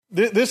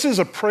This is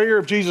a prayer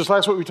of Jesus.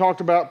 Last week we talked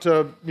about,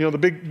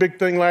 the big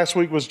thing last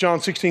week was John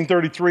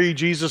 16:33.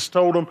 Jesus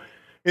told them,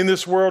 in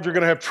this world you're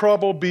going to have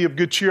trouble. Be of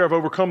good cheer. I've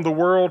overcome the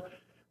world.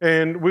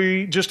 And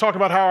we just talked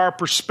about how our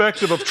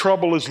perspective of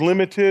trouble is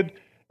limited.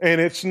 And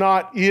it's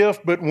not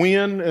if, but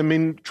when. I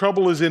mean,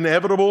 trouble is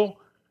inevitable.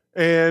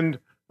 And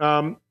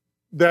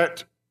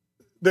that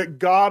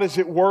God is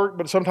at work,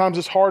 but sometimes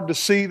it's hard to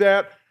see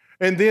that.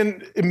 And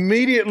then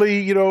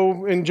immediately,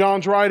 in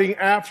John's writing,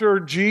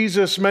 after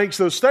Jesus makes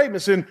those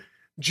statements, and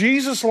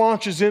Jesus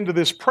launches into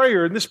this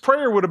prayer, and this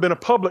prayer would have been a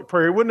public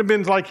prayer. It wouldn't have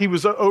been like he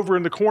was over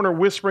in the corner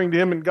whispering to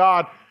him and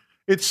God.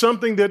 It's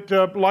something that,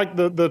 like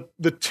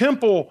the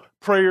temple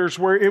prayers,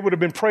 where it would have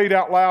been prayed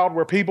out loud,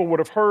 where people would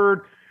have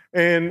heard,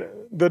 and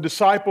the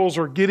disciples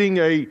are getting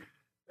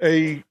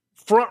a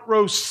front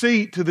row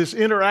seat to this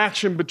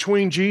interaction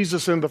between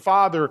Jesus and the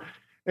Father.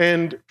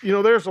 And,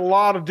 there's a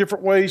lot of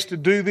different ways to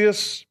do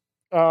this.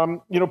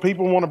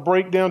 People want to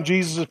break down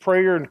Jesus'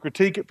 prayer and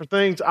critique it for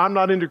things. I'm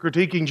not into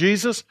critiquing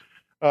Jesus.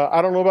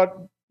 I don't know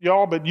about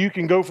y'all, but you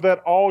can go for that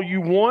all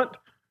you want.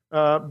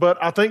 But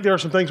I think there are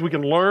some things we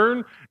can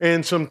learn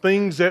and some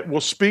things that will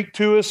speak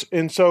to us.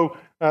 And so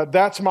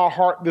that's my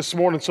heart this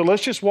morning. So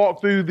let's just walk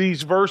through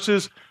these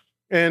verses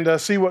and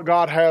see what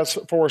God has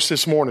for us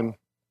this morning.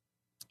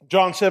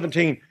 John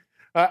 17.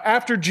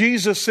 After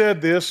Jesus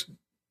said this,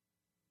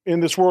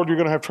 in this world you're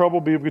going to have trouble.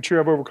 Be of good cheer.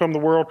 I've overcome the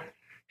world.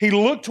 He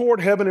looked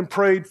toward heaven and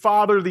prayed,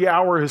 Father, the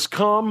hour has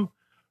come.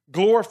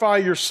 Glorify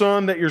your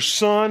Son, that your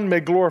Son may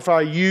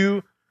glorify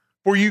you.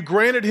 For you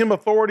granted him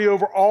authority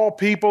over all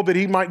people, that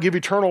he might give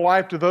eternal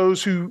life to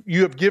those who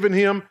you have given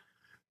him.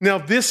 Now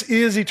this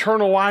is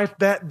eternal life,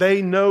 that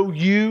they know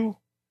you.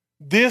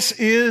 This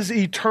is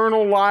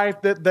eternal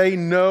life, that they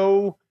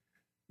know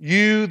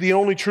you, the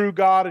only true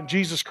God, and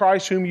Jesus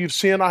Christ, whom you've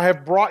sent. I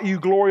have brought you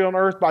glory on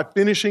earth by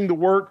finishing the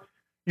work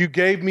you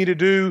gave me to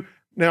do.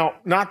 Now,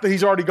 not that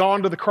he's already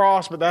gone to the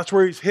cross, but that's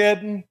where he's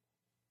heading.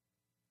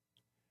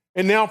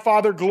 And now,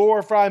 Father,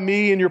 glorify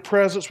me in your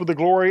presence with the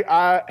glory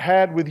I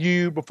had with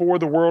you before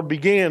the world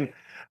began.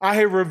 I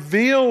have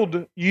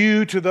revealed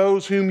you to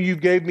those whom you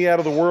gave me out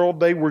of the world.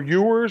 They were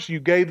yours. You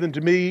gave them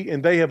to me,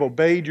 and they have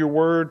obeyed your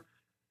word.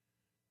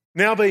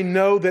 Now they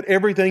know that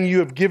everything you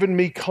have given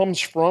me comes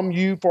from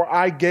you, for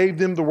I gave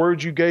them the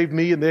words you gave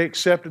me, and they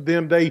accepted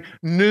them. They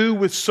knew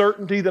with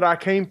certainty that I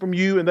came from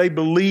you, and they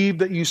believed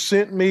that you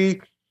sent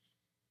me.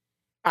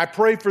 I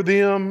pray for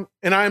them,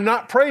 and I am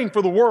not praying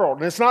for the world.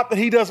 And it's not that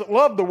he doesn't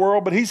love the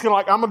world, but he's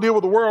going to I'm going to deal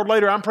with the world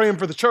later. I'm praying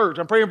for the church.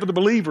 I'm praying for the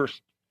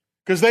believers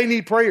because they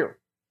need prayer.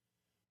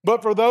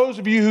 But for those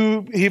of you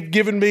who have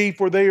given me,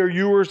 for they are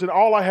yours, and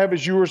all I have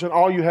is yours, and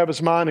all you have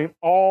is mine, and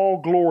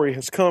all glory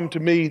has come to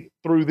me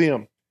through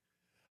them.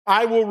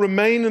 I will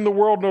remain in the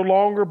world no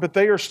longer, but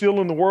they are still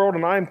in the world,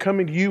 and I am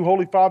coming to you,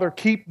 Holy Father.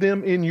 Keep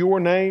them in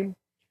your name,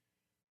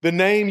 the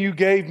name you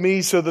gave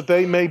me, so that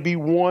they may be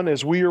one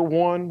as we are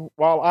one.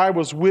 While I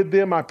was with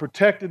them, I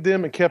protected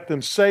them and kept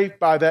them safe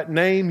by that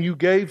name you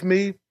gave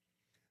me.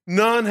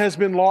 None has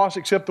been lost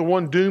except the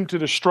one doomed to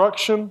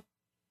destruction,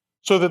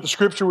 so that the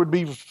scripture would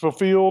be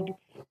fulfilled.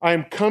 I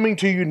am coming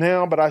to you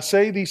now, but I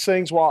say these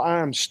things while I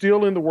am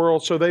still in the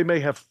world, so they may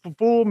have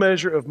full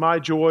measure of my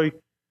joy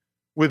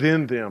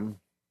within them.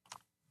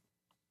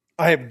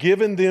 I have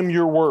given them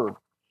your word.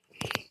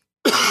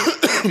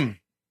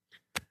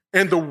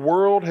 And the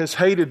world has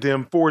hated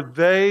them, for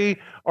they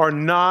are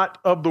not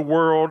of the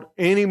world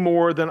any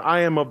more than I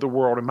am of the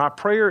world. And my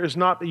prayer is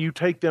not that you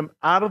take them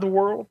out of the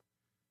world,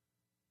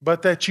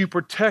 but that you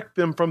protect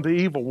them from the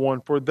evil one.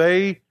 For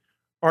they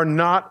are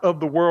not of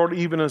the world,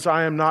 even as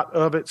I am not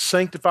of it.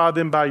 Sanctify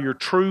them by your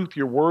truth.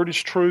 Your word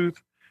is truth.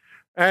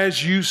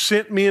 As you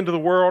sent me into the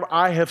world,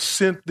 I have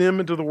sent them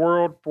into the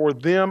world. For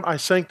them I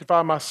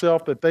sanctify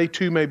myself, that they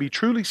too may be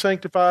truly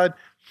sanctified.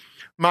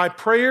 My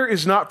prayer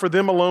is not for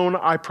them alone.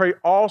 I pray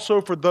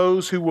also for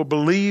those who will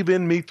believe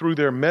in me through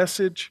their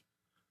message,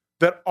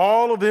 that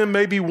all of them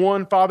may be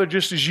one, Father,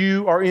 just as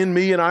you are in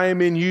me and I am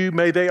in you.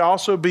 May they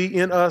also be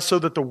in us, so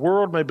that the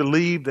world may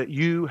believe that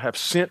you have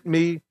sent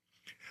me.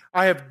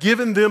 I have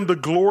given them the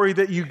glory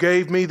that you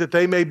gave me, that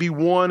they may be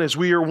one as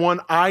we are one,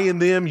 I and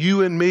them,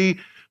 you and me,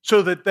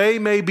 so that they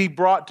may be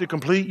brought to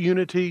complete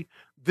unity.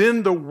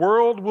 Then the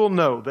world will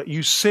know that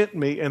you sent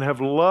me and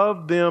have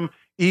loved them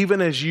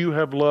even as you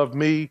have loved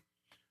me.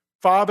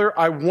 Father,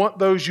 I want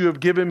those you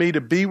have given me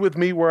to be with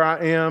me where I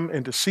am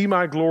and to see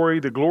my glory,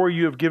 the glory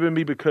you have given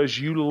me because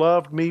you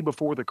loved me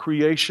before the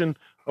creation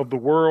of the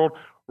world.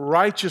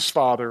 Righteous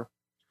Father,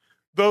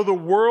 though the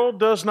world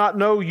does not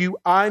know you,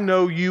 I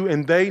know you,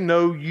 and they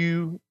know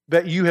you,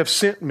 that you have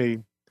sent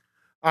me.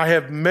 I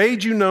have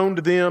made you known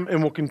to them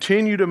and will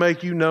continue to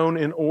make you known,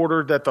 in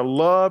order that the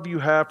love you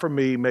have for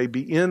me may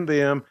be in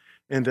them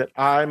and that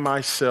I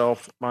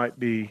myself might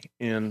be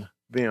in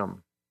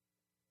them.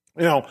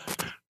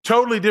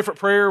 Totally different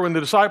prayer. When the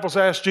disciples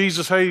asked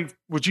Jesus, hey,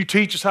 would you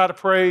teach us how to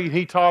pray?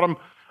 He taught them,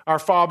 our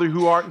Father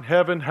who art in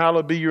heaven,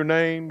 hallowed be your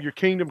name. Your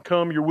kingdom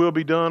come, your will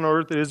be done on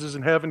earth as it is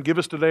in heaven. Give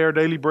us today our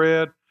daily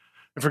bread.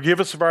 And forgive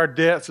us of our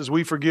debts as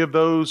we forgive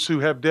those who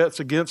have debts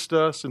against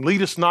us. And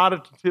lead us not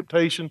into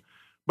temptation,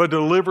 but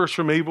deliver us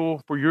from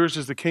evil. For yours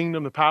is the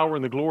kingdom, the power,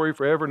 and the glory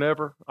forever and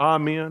ever.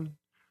 Amen.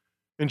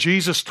 And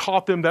Jesus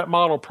taught them that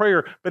model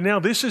prayer. But now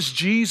this is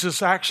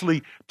Jesus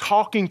actually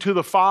talking to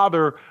the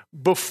Father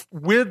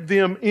with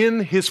them in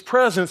his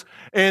presence.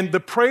 And the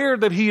prayer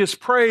that he is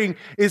praying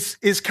is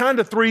kind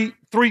of three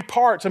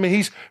parts. I mean,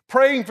 he's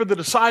praying for the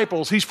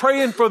disciples. He's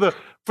praying for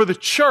the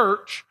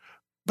church.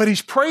 But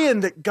he's praying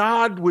that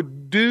God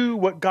would do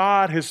what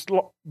God has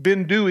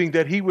been doing,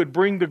 that he would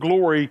bring the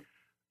glory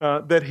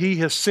that he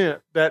has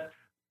sent, that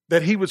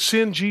he would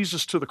send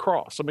Jesus to the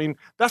cross. I mean,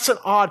 that's an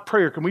odd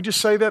prayer. Can we just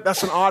say that?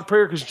 That's an odd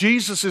prayer because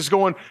Jesus is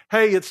going,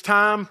 hey, it's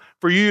time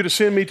for you to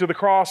send me to the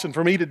cross and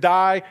for me to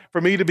die, for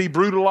me to be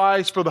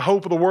brutalized for the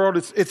hope of the world.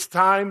 It's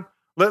time.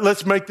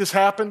 Let's make this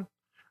happen.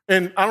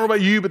 And I don't know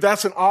about you, but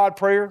that's an odd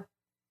prayer.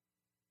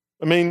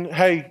 I mean,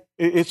 hey,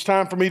 it's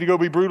time for me to go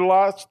be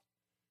brutalized.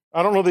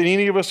 I don't know that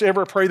any of us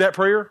ever pray that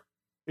prayer.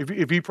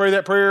 If you pray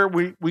that prayer,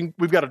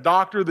 we've got a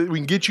doctor that we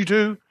can get you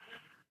to.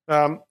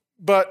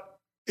 But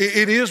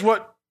it is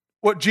what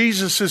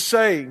Jesus is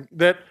saying,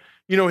 that,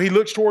 he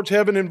looks towards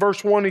heaven in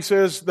verse 1. He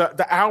says that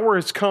the hour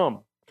has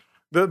come.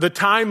 The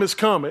time has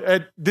come.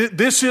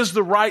 This is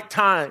the right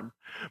time.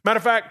 Matter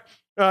of fact,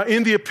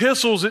 in the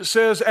epistles, it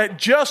says at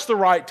just the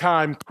right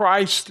time,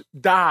 Christ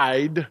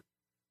died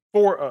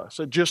for us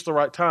at just the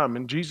right time.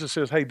 And Jesus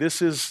says, hey,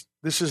 this is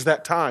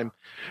that time.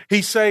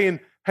 He's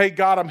saying, hey,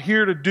 God, I'm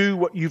here to do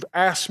what you've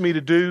asked me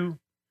to do.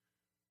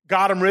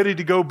 God, I'm ready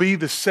to go be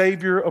the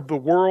Savior of the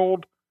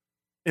world.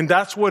 And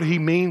that's what he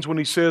means when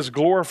he says,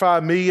 glorify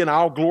me and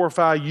I'll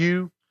glorify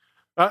you.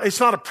 It's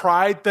not a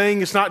pride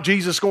thing. It's not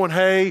Jesus going,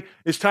 hey,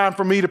 it's time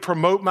for me to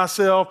promote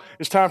myself.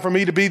 It's time for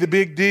me to be the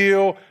big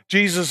deal.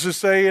 Jesus is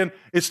saying,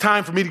 it's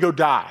time for me to go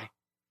die.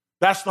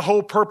 That's the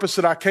whole purpose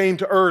that I came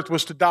to earth,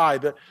 was to die,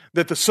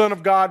 that the Son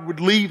of God would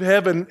leave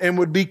heaven and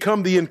would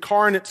become the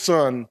incarnate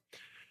Son.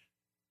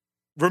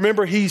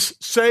 Remember, he's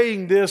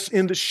saying this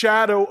in the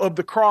shadow of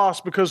the cross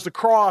because the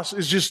cross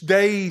is just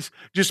days,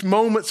 just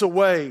moments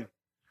away.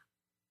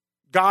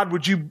 God,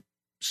 would you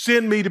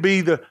send me to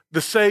be the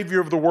Savior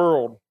of the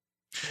world?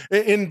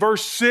 In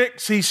verse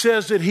 6, he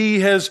says that he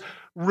has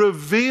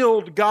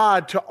revealed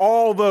God to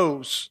all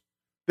those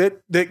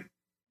that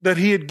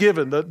he had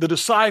given, the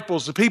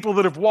disciples, the people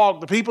that have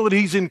walked, the people that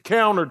he's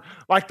encountered,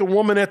 like the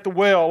woman at the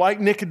well, like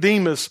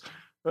Nicodemus,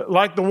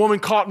 like the woman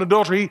caught in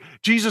adultery.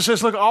 Jesus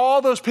says, look,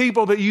 all those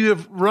people that you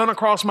have run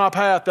across my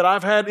path, that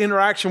I've had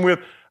interaction with,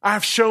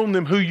 I've shown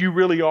them who you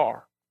really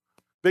are.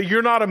 That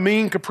you're not a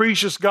mean,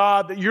 capricious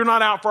God, that you're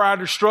not out for our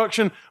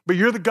destruction, but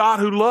you're the God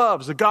who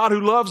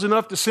loves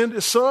enough to send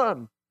his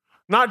Son.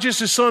 Not just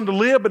his Son to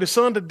live, but his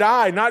Son to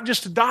die. Not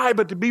just to die,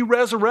 but to be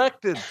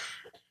resurrected.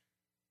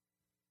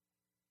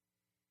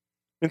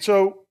 And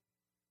so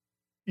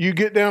you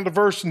get down to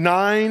verse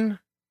 9.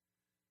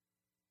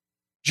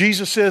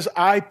 Jesus says,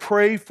 I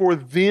pray for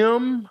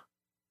them.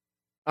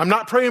 I'm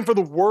not praying for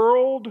the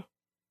world,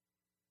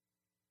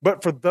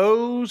 but for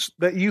those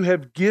that you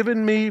have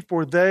given me,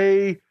 for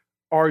they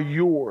are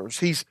yours.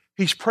 He's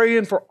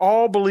praying for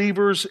all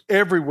believers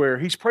everywhere.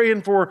 He's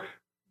praying for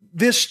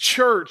this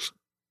church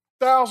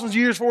thousands of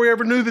years before he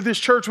ever knew that this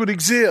church would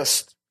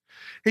exist.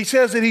 He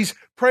says that he's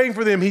praying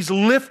for them. He's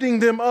lifting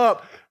them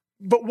up.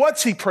 But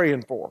what's he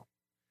praying for?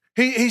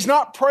 He's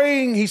not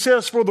praying, he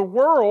says, for the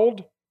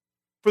world,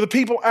 for the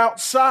people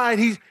outside.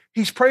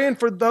 He's praying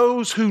for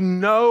those who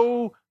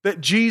know that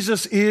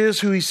Jesus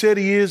is who he said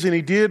he is and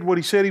he did what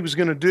he said he was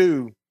going to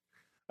do.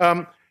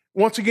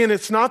 Once again,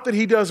 it's not that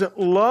he doesn't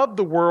love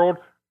the world,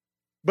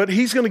 but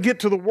he's going to get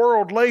to the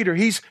world later.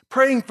 He's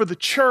praying for the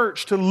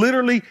church to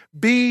literally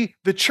be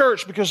the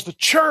church, because the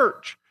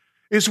church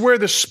is where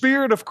the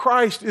Spirit of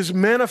Christ is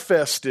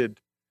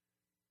manifested.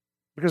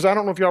 Because I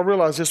don't know if y'all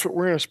realize this, but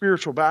we're in a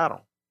spiritual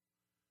battle.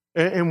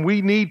 And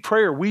we need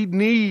prayer. We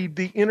need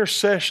the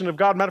intercession of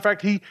God. Matter of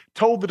fact, he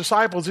told the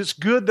disciples, it's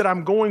good that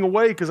I'm going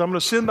away because I'm going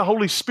to send the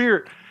Holy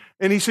Spirit.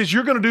 And he says,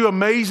 you're going to do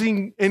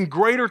amazing and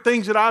greater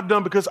things that I've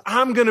done because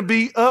I'm going to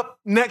be up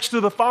next to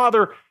the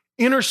Father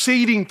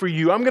interceding for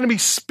you. I'm going to be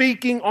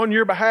speaking on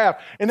your behalf.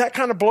 And that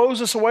kind of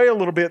blows us away a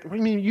little bit.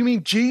 You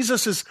mean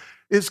Jesus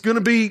is going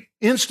to be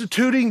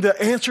instituting the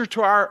answer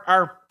to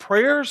our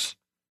prayers?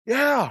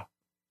 Yeah.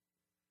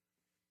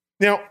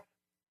 Now,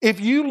 if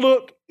you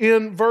look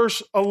in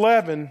verse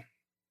 11,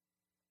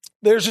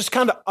 there's this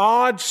kind of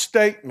odd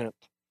statement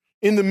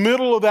in the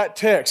middle of that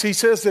text. He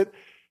says that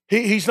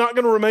he's not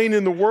going to remain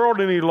in the world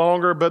any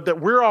longer, but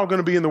that we're all going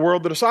to be in the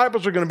world. The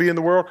disciples are going to be in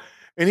the world.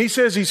 And he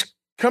says he's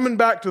coming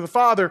back to the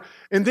Father.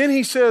 And then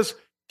he says,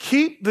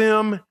 keep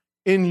them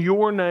in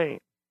your name.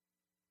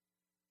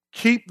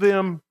 Keep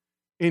them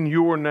in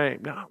your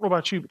name. Now, I don't know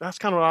about you, but that's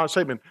kind of an odd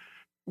statement.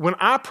 When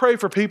I pray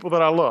for people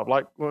that I love,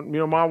 like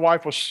when my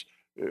wife was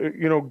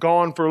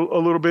gone for a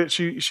little bit,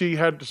 she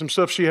had some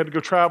stuff she had to go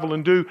travel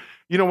and do.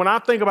 When I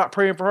think about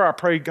praying for her, I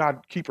pray,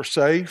 God, keep her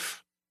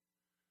safe.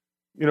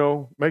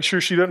 Make sure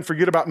she doesn't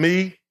forget about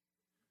me.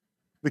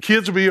 The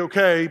kids will be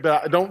okay,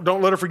 but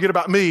don't let her forget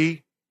about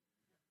me.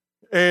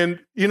 And,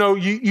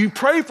 you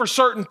pray for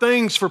certain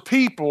things for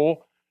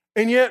people,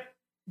 and yet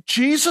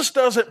Jesus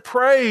doesn't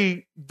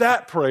pray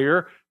that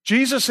prayer.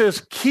 Jesus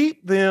says,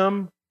 keep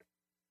them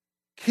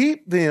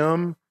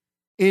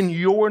in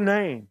your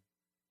name.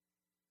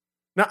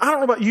 Now, I don't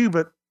know about you,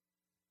 but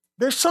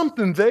there's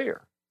something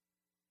there.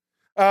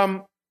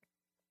 God,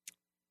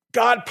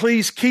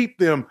 please keep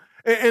them.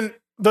 And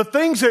the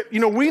things that,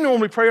 we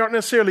normally pray aren't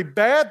necessarily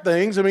bad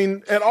things,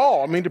 at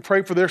all. To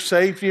pray for their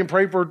safety and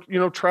pray for,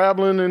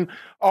 traveling and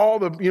all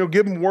the,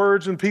 give them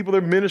words and people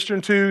they're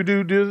ministering to,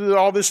 do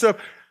all this stuff.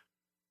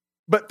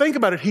 But think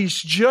about it. He's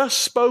just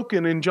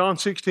spoken in John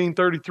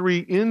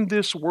 16:33, in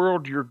this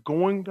world you're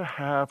going to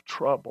have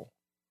trouble.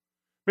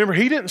 Remember,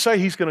 he didn't say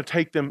he's going to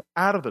take them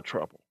out of the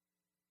trouble.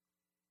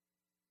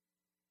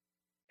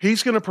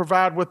 He's going to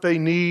provide what they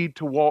need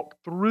to walk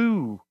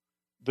through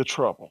the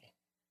trouble.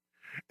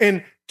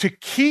 And to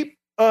keep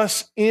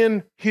us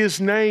in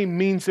his name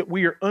means that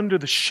we are under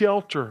the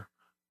shelter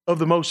of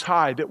the Most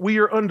High, that we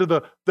are under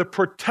the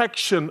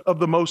protection of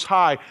the Most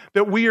High,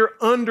 that we are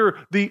under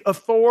the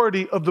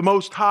authority of the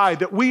Most High,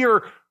 that we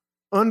are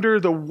under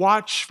the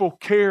watchful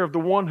care of the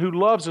one who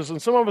loves us.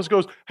 And some of us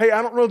goes, hey,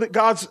 I don't know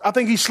that I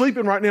think he's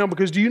sleeping right now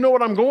because do you know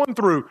what I'm going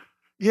through?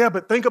 Yeah,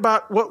 but think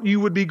about what you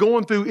would be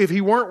going through if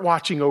he weren't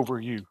watching over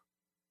you.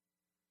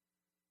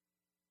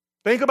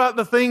 Think about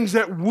the things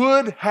that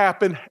would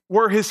happen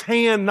were his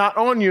hand not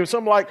on you.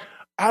 Something like,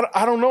 I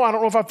don't know. I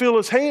don't know if I feel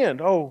his hand.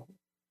 Oh,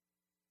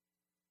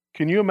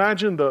 can you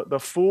imagine the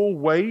full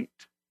weight?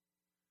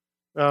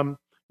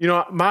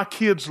 My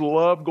kids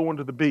love going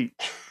to the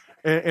beach.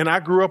 And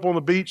I grew up on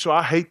the beach, so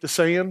I hate the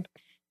sand.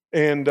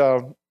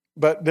 But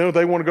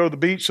they want to go to the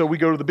beach, so we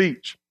go to the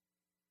beach.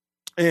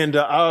 And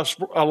I was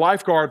a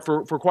lifeguard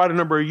for quite a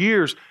number of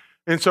years.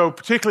 And so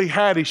particularly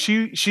Hattie,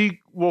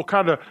 she will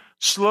kind of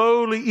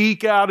slowly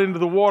eke out into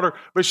the water,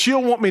 but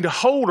she'll want me to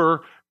hold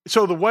her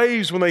so the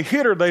waves, when they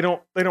hit her, they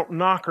don't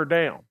knock her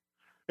down.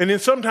 And then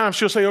sometimes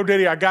she'll say, oh,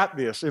 Daddy, I got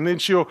this. And then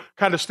she'll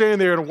kind of stand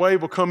there and a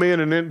wave will come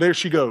in and then there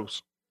she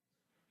goes.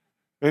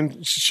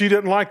 And she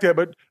doesn't like that,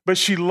 but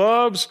she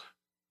loves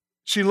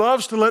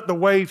to let the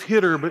wave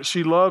hit her, but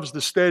she loves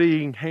the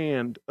steadying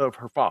hand of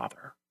her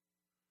father.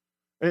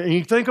 And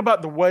you think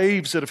about the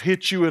waves that have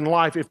hit you in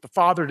life if the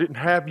Father didn't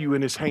have you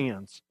in his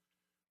hands,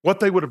 what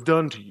they would have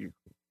done to you.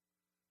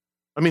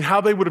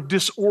 How they would have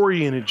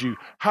disoriented you,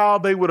 how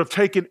they would have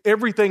taken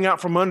everything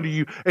out from under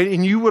you,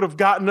 and you would have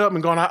gotten up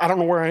and gone, I don't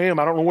know where I am,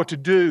 I don't know what to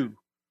do,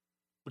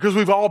 because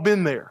we've all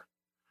been there.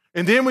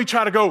 And then we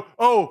try to go,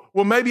 oh,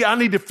 well, maybe I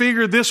need to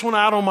figure this one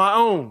out on my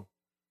own.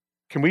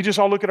 Can we just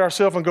all look at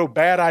ourselves and go,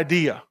 bad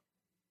idea?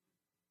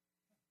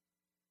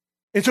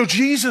 And so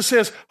Jesus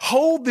says,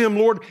 hold them,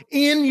 Lord,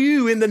 in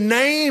you, in the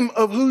name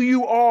of who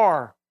you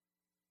are.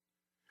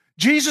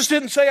 Jesus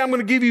didn't say, I'm going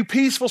to give you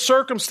peaceful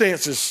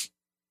circumstances.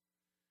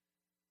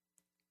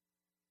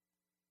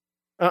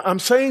 I'm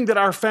saying that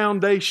our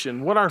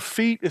foundation, what our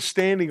feet is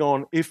standing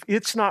on, if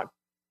it's not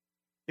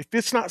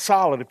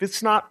solid, if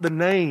it's not the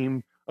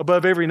name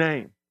above every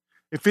name,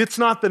 if it's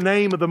not the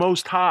name of the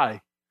Most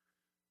High,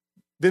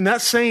 then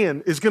that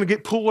sand is going to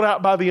get pulled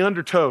out by the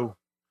undertow,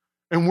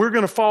 and we're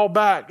going to fall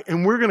back,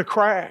 and we're going to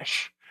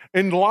crash,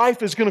 and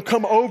life is going to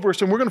come over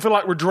us, and we're going to feel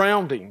like we're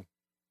drowning.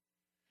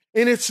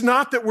 And it's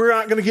not that we're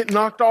not going to get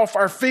knocked off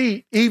our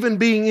feet, even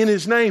being in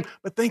his name,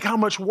 but think how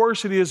much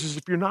worse it is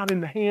if you're not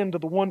in the hand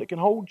of the one that can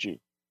hold you.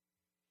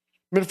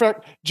 Matter of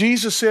fact,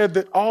 Jesus said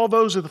that all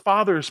those that the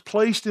Father has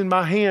placed in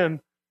my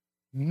hand,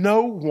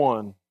 no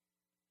one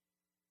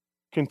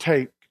can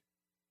take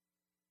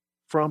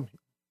from him.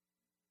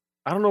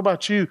 I don't know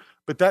about you,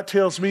 but that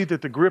tells me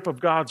that the grip of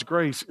God's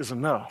grace is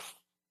enough.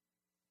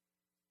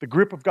 The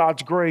grip of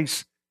God's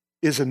grace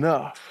is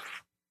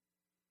enough.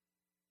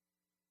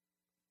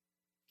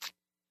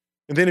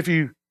 And then if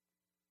you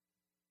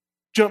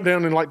jump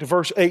down to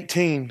verse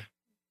 18,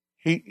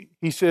 he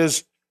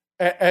says,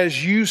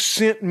 as you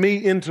sent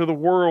me into the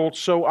world,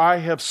 so I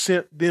have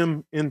sent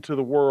them into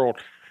the world.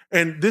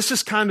 And this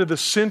is kind of the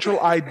central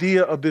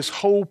idea of this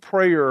whole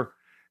prayer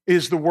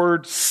is the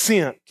word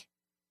sent.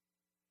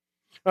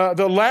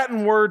 The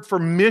Latin word for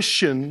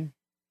mission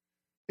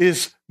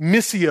is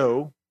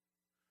missio,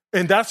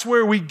 and that's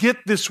where we get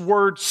this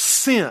word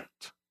sent,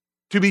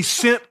 to be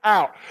sent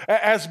out.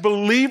 As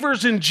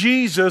believers in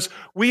Jesus,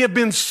 we have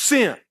been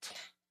sent.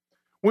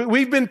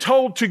 We've been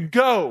told to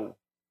go.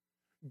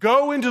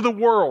 Go into the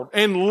world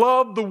and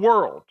love the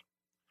world.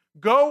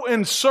 Go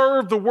and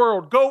serve the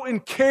world. Go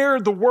and care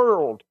the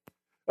world.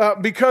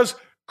 Because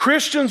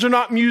Christians are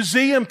not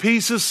museum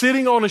pieces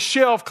sitting on a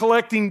shelf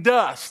collecting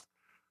dust,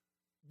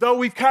 though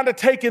we've kind of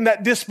taken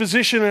that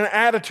disposition and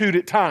attitude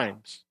at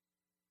times.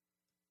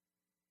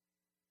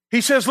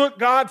 He says, look,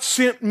 God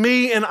sent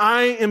me and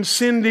I am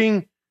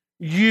sending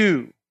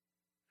you.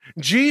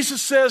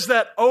 Jesus says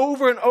that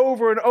over and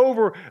over and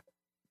over,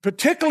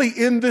 particularly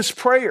in this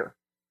prayer.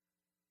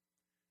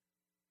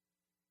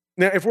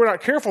 Now, if we're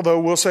not careful, though,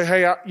 we'll say,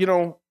 hey,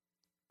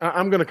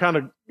 I'm going to kind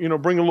of,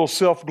 bring a little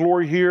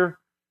self-glory here.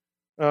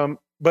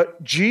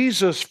 But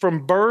Jesus,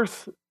 from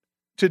birth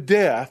to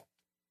death,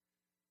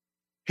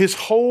 His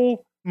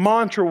whole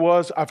mantra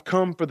was, I've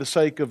come for the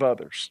sake of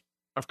others.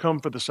 I've come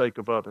for the sake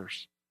of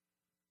others.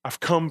 I've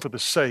come for the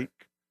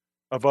sake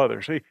of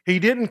others. He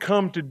didn't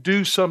come to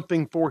do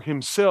something for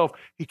himself.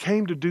 He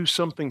came to do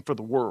something for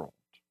the world.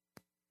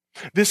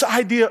 This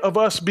idea of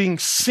us being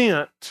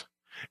sent,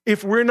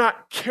 if we're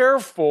not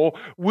careful,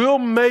 will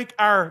make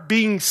our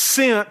being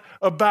sent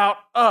about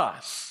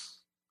us.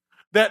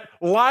 That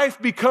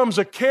life becomes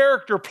a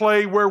character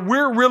play where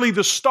we're really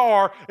the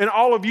star and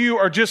all of you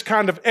are just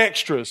kind of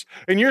extras.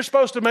 And you're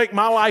supposed to make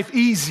my life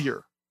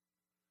easier.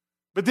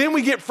 But then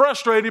we get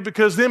frustrated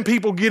because then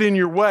people get in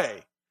your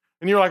way.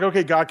 And you're like,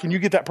 okay, God, can you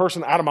get that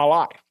person out of my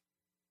life?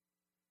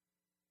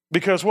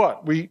 Because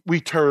what?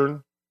 We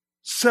turn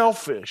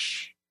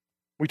selfish.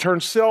 We turn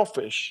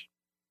selfish.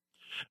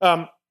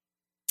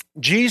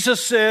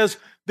 Jesus says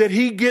that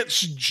he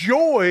gets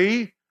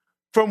joy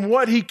from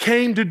what he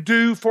came to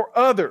do for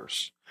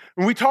others.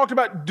 And we talked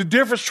about the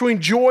difference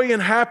between joy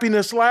and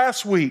happiness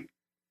last week.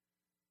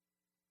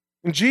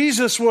 And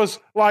Jesus was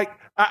like,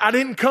 I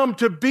didn't come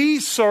to be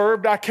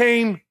served, I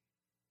came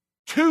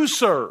to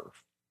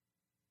serve.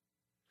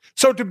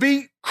 So to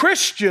be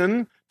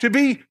Christian, to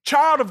be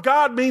child of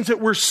God means that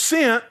we're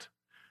sent,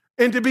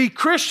 and to be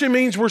Christian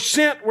means we're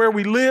sent where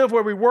we live,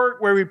 where we work,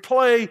 where we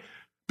play,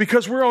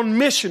 because we're on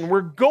mission,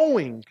 we're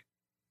going.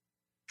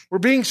 We're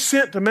being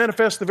sent to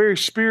manifest the very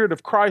Spirit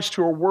of Christ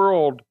to a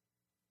world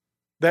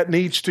that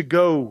needs to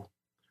go,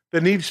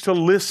 that needs to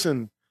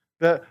listen,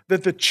 that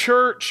the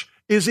church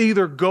is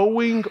either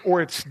going or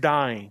it's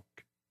dying.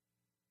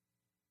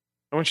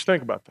 I want you to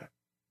think about that.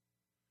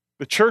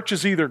 The church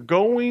is either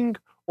going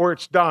or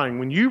it's dying.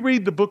 When you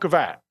read the book of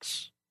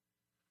Acts,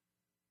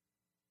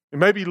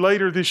 and maybe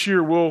later this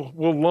year we'll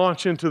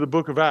launch into the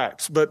book of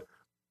Acts, but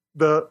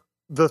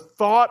the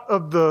thought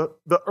of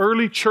the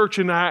early church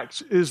in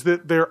Acts is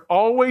that they're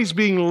always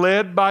being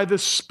led by the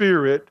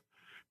Spirit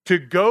to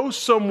go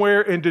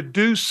somewhere and to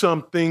do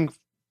something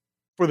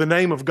for the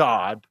name of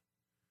God,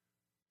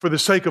 for the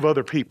sake of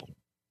other people.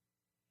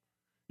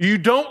 You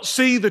don't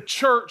see the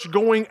church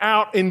going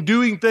out and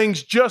doing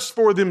things just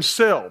for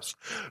themselves.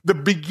 The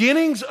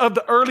beginnings of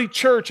the early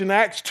church in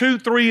Acts 2,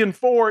 3, and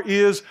 4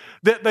 is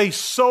that they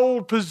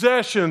sold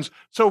possessions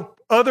so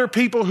other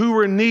people who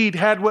were in need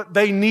had what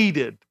they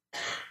needed.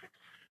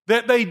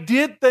 That they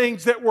did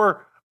things that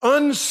were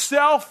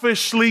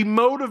unselfishly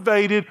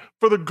motivated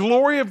for the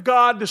glory of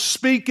God to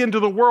speak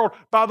into the world.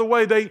 By the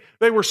way,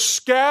 they were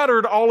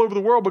scattered all over the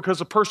world because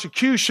of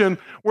persecution,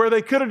 where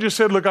they could have just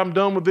said, look, I'm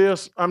done with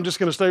this. I'm just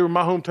going to stay with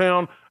my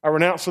hometown. I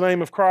renounce the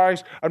name of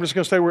Christ. I'm just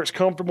going to stay where it's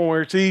comfortable,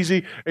 where it's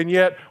easy. And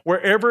yet,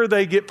 wherever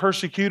they get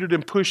persecuted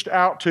and pushed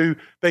out to,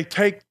 they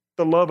take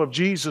the love of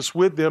Jesus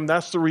with them.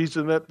 That's the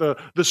reason that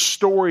the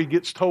story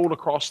gets told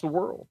across the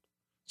world.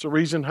 It's the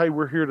reason, hey,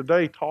 we're here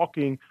today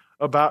talking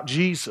about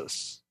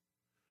Jesus.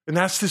 And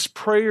that's this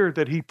prayer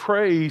that he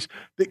prays,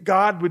 that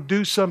God would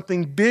do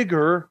something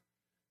bigger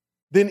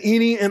than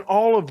any and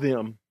all of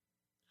them.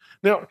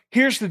 Now,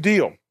 here's the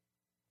deal.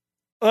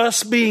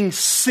 Us being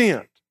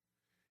sent.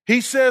 He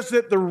says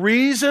that the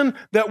reason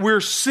that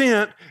we're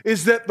sent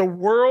is that the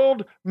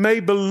world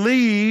may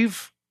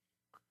believe,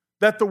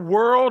 that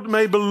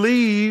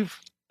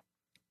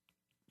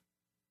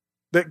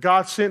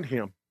God sent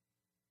him.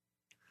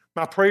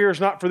 My prayer is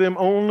not for them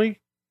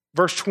only.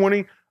 Verse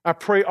 20, I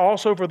pray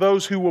also for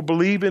those who will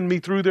believe in me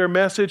through their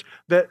message,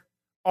 that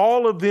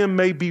all of them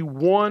may be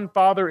one,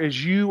 Father,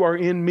 as you are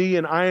in me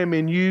and I am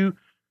in you.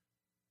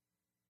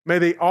 May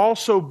they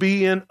also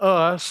be in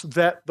us,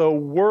 that the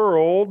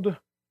world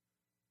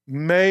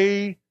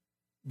may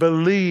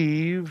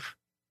believe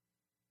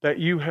that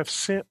you have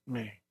sent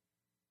me.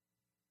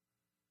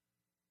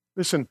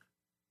 Listen,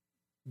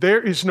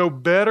 there is no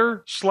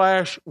better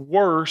 /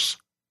 worse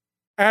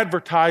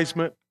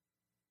advertisement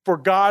for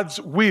God's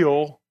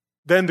will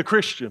than the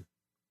Christian.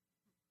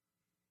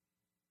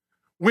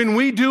 When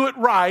we do it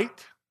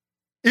right,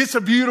 it's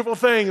a beautiful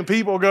thing, and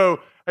people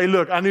go, hey,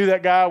 look, I knew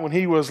that guy when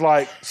he was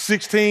like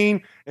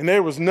 16, and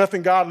there was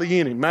nothing godly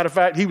in him. Matter of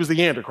fact, he was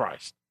the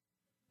Antichrist.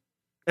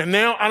 And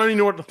now I don't even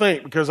know what to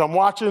think, because I'm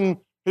watching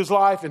his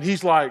life, and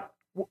he's like,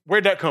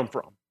 where'd that come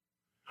from?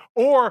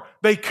 Or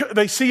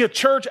they see a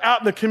church out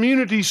in the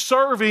community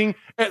serving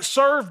at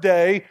Serve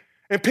Day,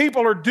 and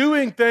people are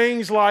doing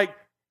things like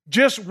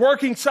just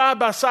working side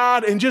by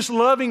side and just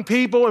loving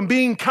people and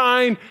being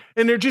kind,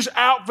 and they're just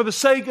out for the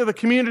sake of the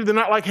community. They're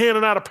not like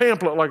handing out a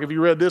pamphlet, like, have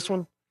you read this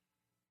one?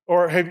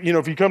 Or,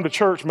 if you come to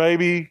church,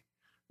 maybe.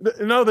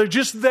 No, they're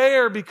just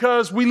there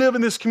because we live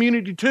in this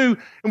community too,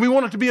 and we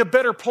want it to be a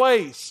better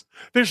place.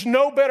 There's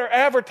no better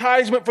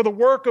advertisement for the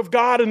work of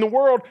God in the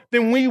world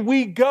than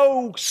we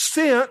go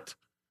sent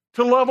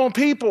to love on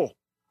people.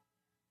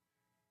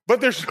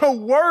 But there's no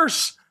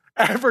worse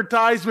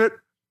advertisement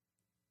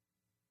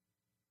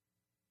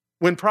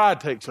when pride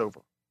takes over.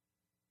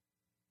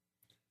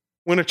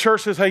 When a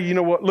church says, hey, you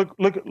know what,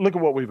 look at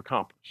what we've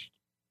accomplished.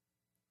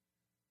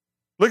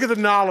 Look at the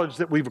knowledge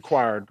that we've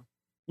acquired.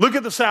 Look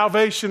at the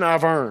salvation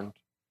I've earned.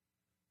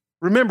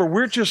 Remember,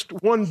 we're just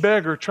one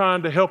beggar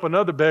trying to help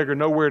another beggar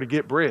know where to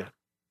get bread.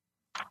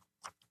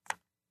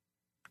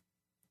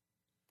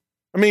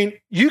 I mean,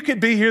 you could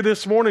be here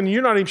this morning and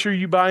you're not even sure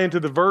you buy into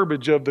the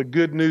verbiage of the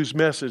good news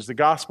message, the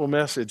gospel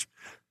message.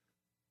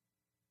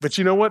 But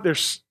you know what?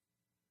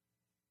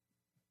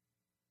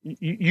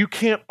 You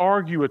can't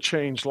argue a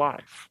changed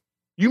life.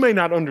 You may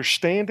not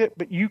understand it,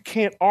 but you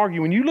can't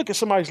argue. When you look at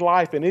somebody's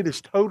life and it is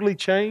totally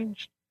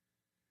changed,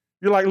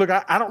 you're like, look,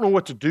 I don't know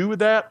what to do with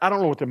that. I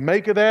don't know what to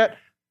make of that.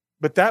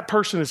 But that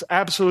person is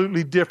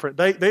absolutely different.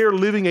 They are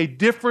living a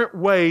different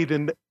way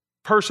than the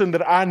person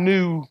that I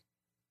knew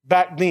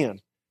back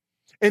then.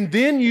 And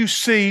then you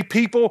see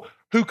people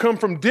who come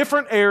from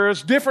different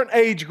eras, different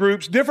age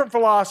groups, different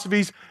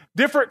philosophies,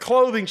 different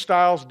clothing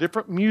styles,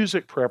 different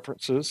music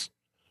preferences.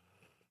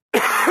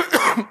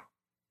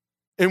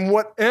 And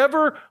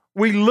whatever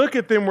we look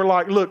at them, we're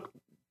like, look,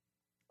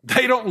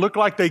 they don't look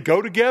like they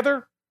go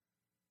together.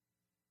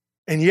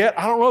 And yet,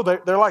 I don't know,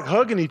 they're like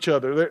hugging each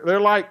other. They're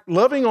like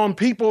loving on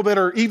people that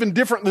are even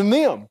different than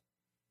them.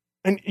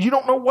 And you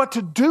don't know what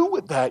to do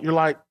with that. You're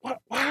like,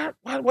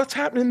 what's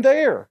happening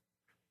there?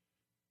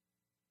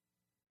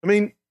 I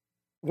mean,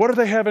 what do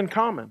they have in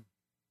common?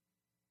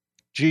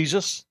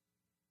 Jesus.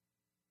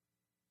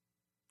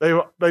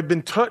 They've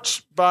been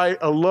touched by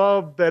a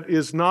love that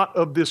is not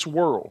of this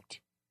world.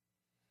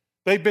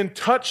 They've been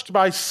touched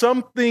by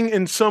something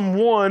and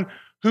someone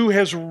who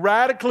has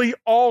radically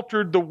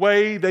altered the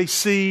way they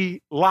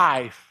see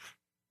life.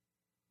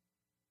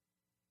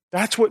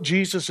 That's what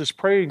Jesus is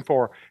praying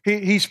for.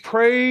 He's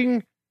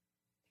praying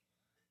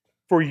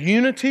for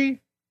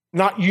unity,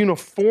 not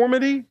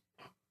uniformity.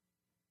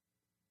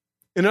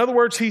 In other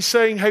words, he's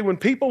saying, hey, when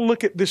people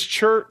look at this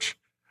church,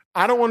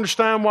 I don't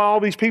understand why all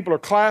these people are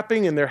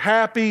clapping and they're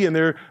happy and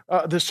they're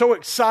so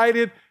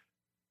excited.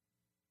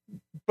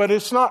 But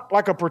it's not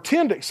like a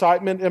pretend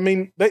excitement. I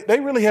mean, they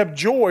really have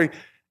joy.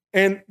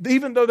 And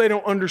even though they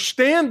don't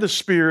understand the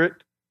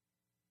Spirit,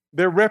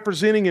 they're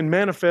representing and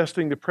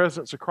manifesting the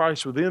presence of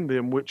Christ within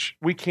them, which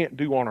we can't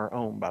do on our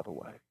own, by the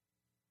way.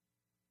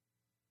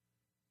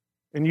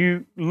 And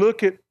you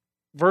look at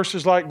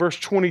verses like verse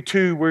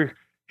 22, where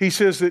he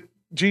says that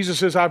Jesus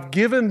says, I've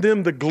given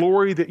them the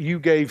glory that you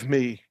gave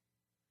me,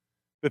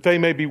 that they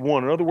may be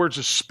one. In other words,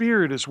 the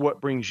Spirit is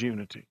what brings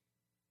unity.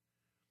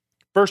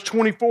 Verse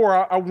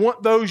 24, I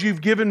want those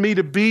you've given me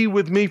to be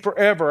with me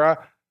forever.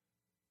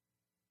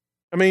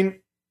 I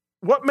mean,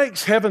 what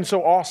makes heaven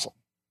so awesome?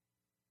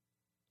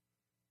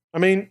 I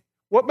mean,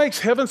 what makes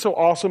heaven so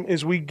awesome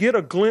is we get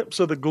a glimpse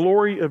of the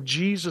glory of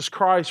Jesus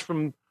Christ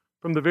from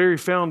the very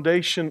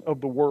foundation of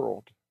the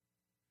world.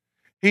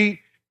 He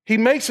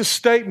makes a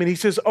statement. He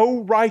says,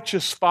 "O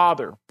righteous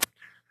Father."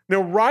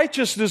 Now,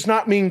 righteous does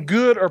not mean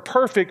good or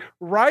perfect.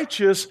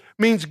 Righteous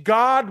means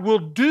God will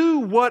do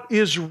what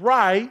is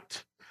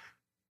right,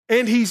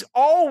 and He's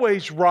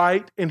always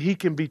right, and He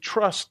can be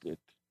trusted.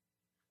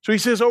 So He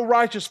says, "O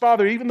righteous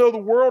Father, even though the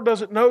world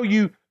doesn't know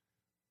you,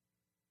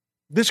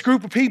 this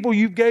group of people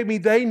you gave me,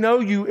 they know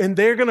you, and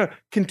they're going to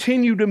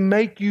continue to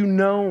make you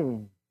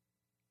known."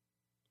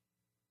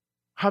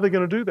 How are they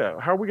going to do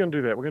that? How are we going to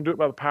do that? We're going to do it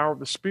by the power of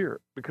the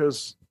Spirit,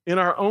 because in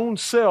our own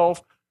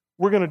self,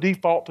 we're going to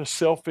default to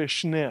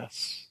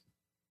selfishness.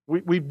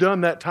 We've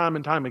done that time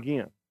and time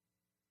again.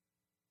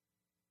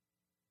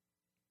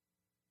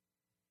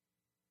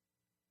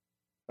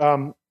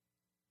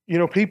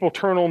 People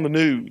turn on the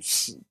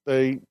news.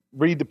 They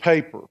read the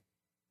paper.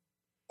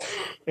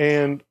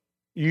 And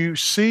you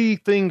see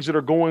things that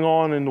are going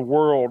on in the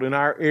world, in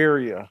our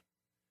area,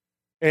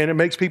 and it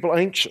makes people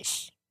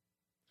anxious.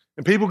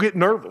 And people get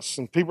nervous.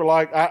 And people are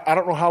like, I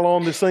don't know how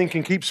long this thing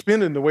can keep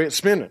spinning the way it's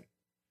spinning.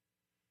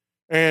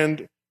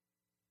 And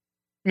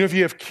if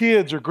you have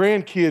kids or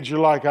grandkids, you're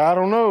like, I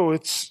don't know.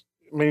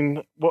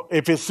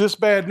 If it's this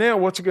bad now,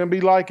 what's it going to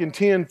be like in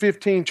 10,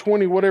 15,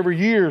 20, whatever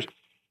years?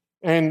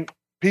 And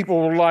people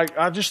are like,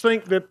 I just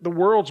think that the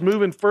world's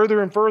moving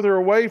further and further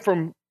away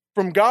from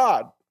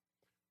God.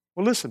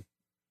 Well, listen,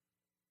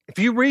 if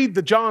you read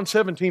the John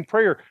 17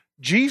 prayer,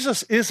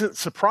 Jesus isn't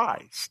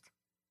surprised.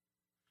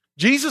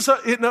 Jesus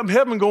isn't up in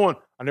heaven going,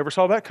 I never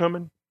saw that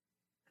coming.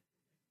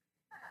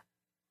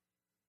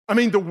 I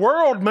mean, the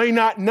world may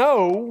not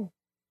know,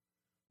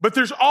 but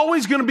there's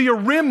always going to be a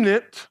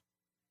remnant.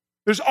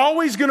 There's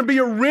always going to be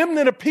a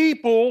remnant of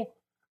people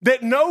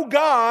that know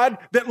God,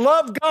 that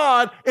love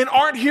God, and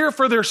aren't here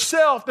for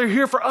themselves. They're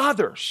here for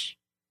others.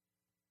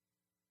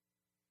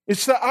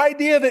 It's the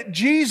idea that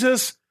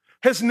Jesus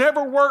has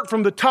never worked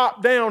from the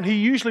top down. He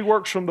usually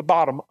works from the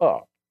bottom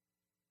up.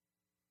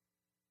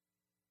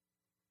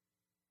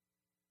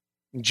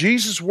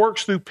 Jesus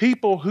works through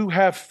people who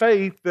have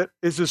faith that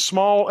is as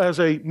small as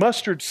a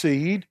mustard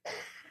seed.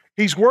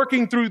 He's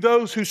working through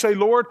those who say,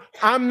 Lord,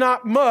 I'm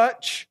not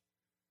much.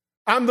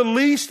 I'm the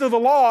least of the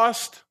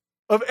lost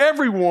of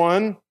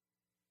everyone.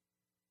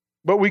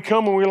 But we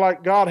come and we're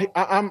like, God,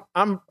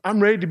 I'm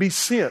ready to be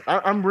sent.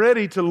 I'm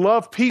ready to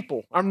love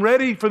people. I'm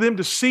ready for them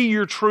to see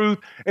your truth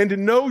and to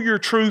know your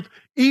truth,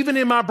 even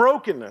in my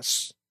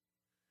brokenness.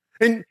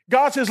 And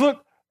God says,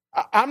 look,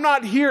 I'm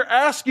not here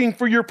asking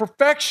for your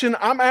perfection.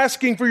 I'm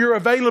asking for your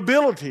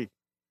availability,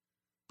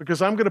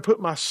 because I'm going to put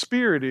my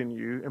Spirit in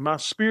you, and my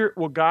Spirit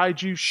will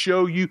guide you,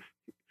 show you.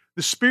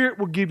 The Spirit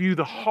will give you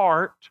the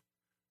heart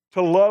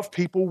to love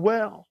people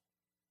well.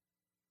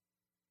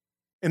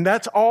 And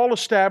that's all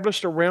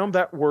established around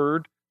that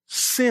word,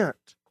 sent.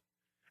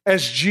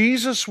 As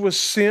Jesus was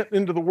sent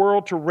into the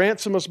world to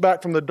ransom us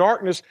back from the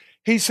darkness,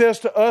 he says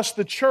to us,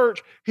 the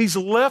church, he's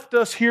left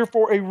us here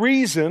for a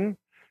reason,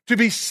 to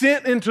be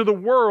sent into the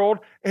world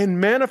and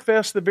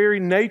manifest the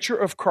very nature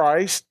of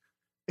Christ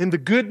and the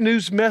good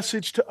news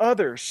message to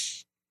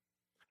others.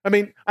 I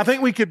mean, I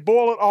think we could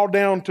boil it all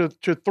down to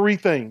three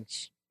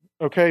things,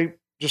 okay?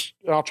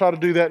 I'll try to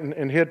do that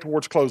and head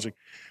towards closing.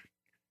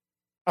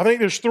 I think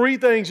there's three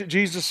things that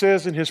Jesus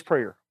says in his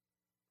prayer.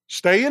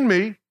 Stay in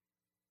me.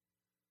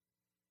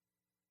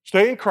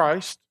 Stay in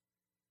Christ.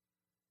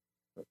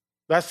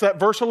 That's that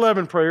verse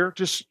 11 prayer.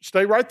 Just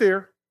stay right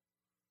there.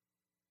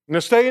 Now,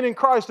 staying in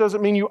Christ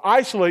doesn't mean you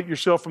isolate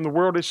yourself from the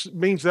world. It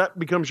means that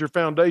becomes your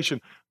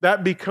foundation.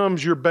 That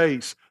becomes your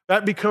base.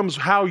 That becomes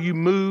how you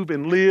move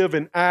and live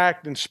and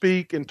act and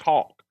speak and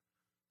talk.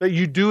 That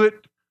you do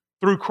it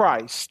through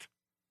Christ.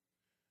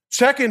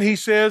 Second, he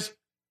says,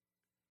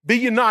 be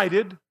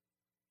united.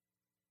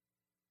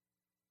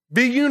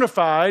 Be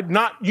unified,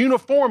 not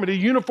uniformity.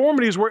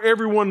 Uniformity is where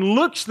everyone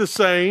looks the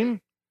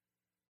same,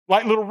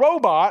 like little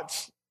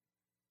robots.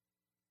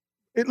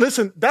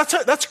 Listen,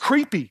 that's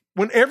creepy.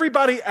 When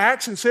everybody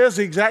acts and says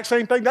the exact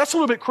same thing, that's a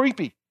little bit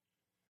creepy.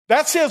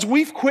 That says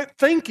we've quit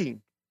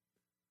thinking.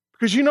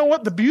 Because you know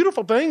what? The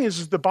beautiful thing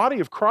is the body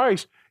of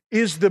Christ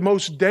is the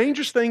most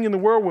dangerous thing in the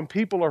world when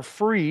people are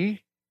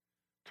free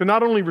to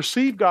not only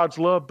receive God's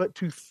love, but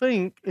to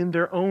think in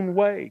their own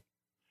way.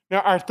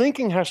 Now, our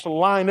thinking has to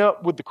line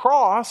up with the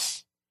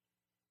cross,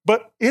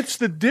 but it's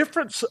the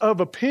difference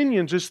of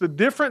opinions. It's the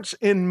difference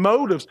in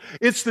motives.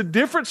 It's the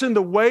difference in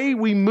the way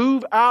we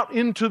move out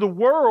into the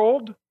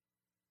world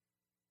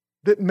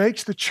that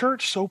makes the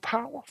church so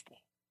powerful.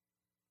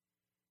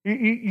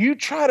 You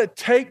try to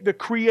take the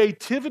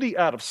creativity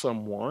out of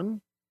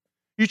someone.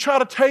 You try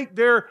to take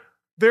their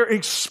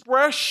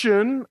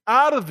expression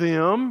out of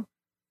them.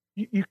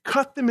 You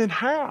cut them in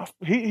half.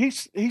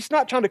 He's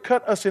not trying to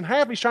cut us in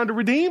half. He's trying to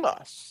redeem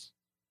us.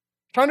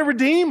 Trying to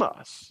redeem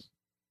us.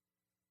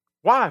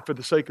 Why? For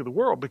the sake of the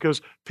world.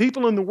 Because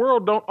people in the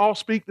world don't all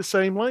speak the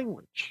same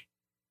language.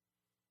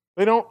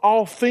 They don't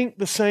all think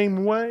the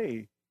same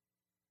way.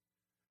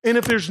 And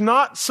if there's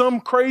not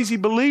some crazy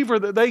believer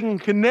that they can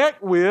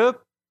connect with,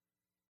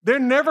 they're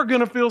never going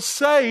to feel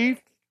safe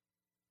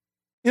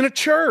in a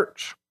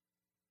church.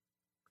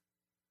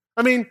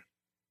 I mean,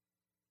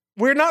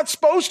 we're not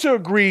supposed to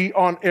agree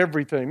on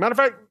everything. Matter of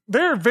fact,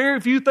 there are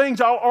very few things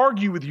I'll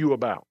argue with you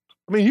about.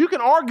 I mean, you can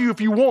argue if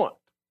you want.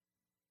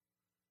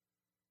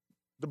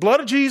 The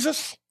blood of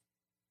Jesus,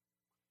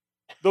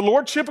 the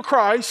lordship of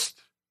Christ,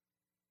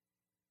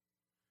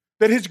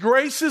 that his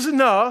grace is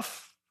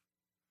enough,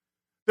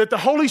 that the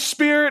Holy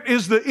Spirit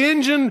is the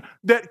engine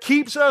that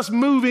keeps us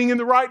moving in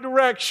the right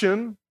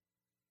direction.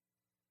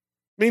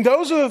 I mean,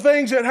 those are the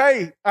things that,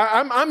 hey,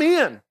 I'm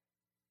in.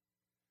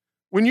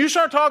 When you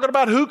start talking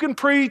about who can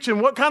preach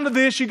and what kind of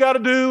this you got to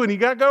do and you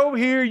got to go over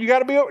here, you got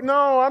to be,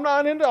 no, I'm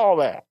not into all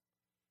that.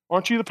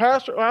 Aren't you the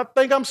pastor? I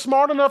think I'm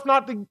smart enough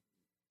not to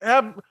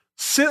have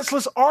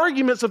senseless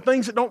arguments of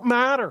things that don't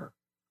matter.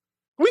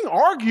 We can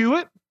argue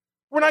it.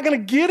 We're not going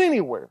to get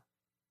anywhere.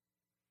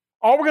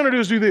 All we're going to do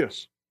is do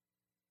this.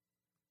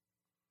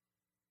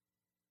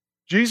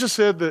 Jesus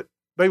said that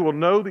they will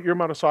know that you're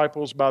my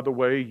disciples by the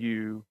way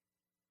you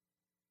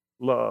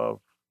love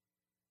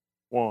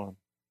one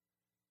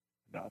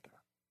another.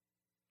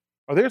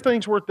 Are there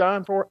things worth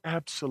dying for?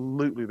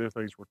 Absolutely, there are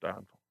things worth dying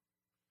for.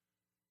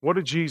 What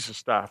did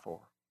Jesus die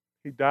for?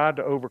 He died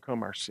to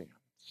overcome our sins.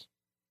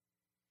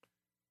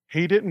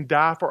 He didn't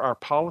die for our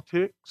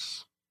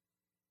politics.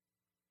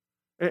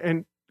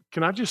 And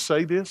can I just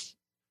say this?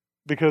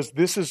 Because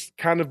this is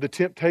kind of the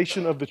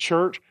temptation of the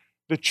church.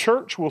 The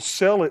church will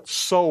sell its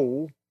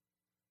soul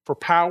for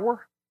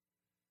power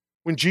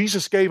when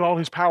Jesus gave all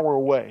his power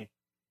away.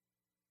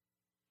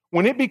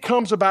 When it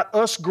becomes about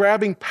us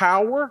grabbing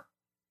power,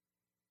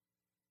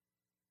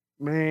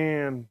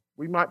 man,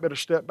 we might better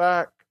step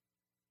back.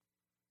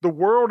 The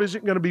world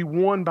isn't going to be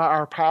won by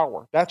our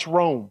power. That's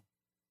Rome.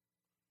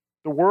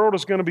 The world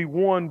is going to be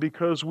won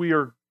because we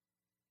are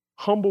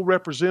humble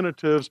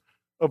representatives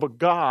of a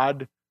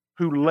God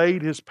who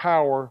laid his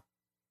power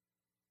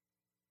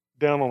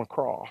down on a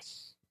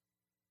cross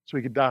so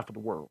he could die for the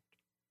world.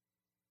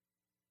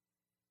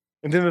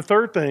 And then the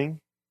third thing,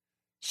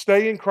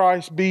 stay in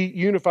Christ, be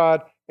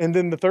unified. And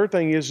then the third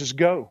thing is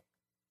go.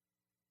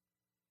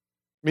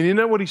 I mean, isn't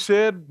that what he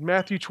said,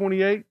 Matthew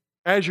 28?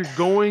 As you're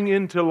going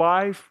into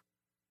life,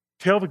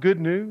 tell the good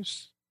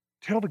news.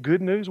 Tell the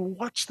good news.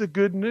 What's the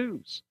good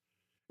news?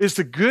 Is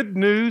the good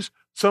news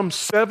some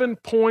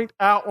 7-point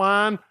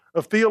outline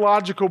of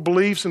theological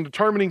beliefs and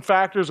determining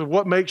factors of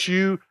what makes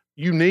you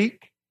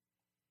unique?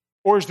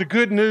 Or is the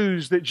good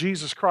news that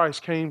Jesus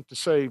Christ came to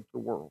save the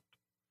world?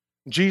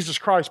 Jesus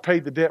Christ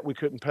paid the debt we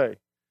couldn't pay.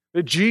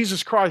 That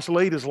Jesus Christ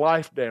laid his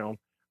life down,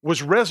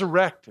 was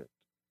resurrected.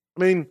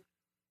 I mean,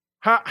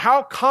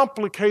 how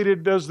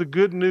complicated does the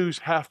good news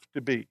have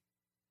to be?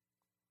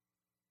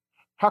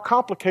 How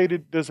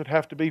complicated does it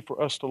have to be for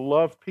us to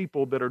love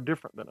people that are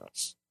different than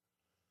us?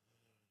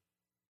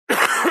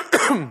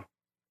 I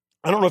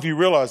don't know if you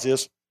realize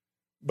this,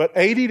 but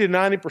 80 to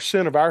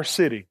 90% of our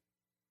city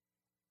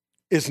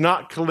is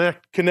not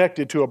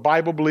connected to a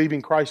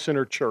Bible-believing,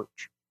 Christ-centered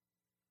church.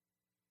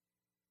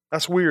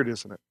 That's weird,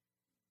 isn't it?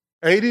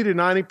 80 to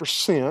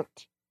 90%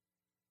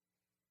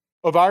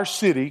 of our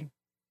city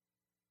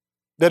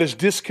that is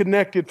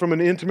disconnected from an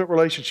intimate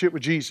relationship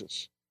with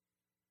Jesus.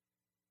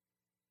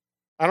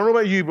 I don't know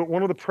about you, but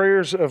one of the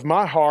prayers of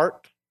my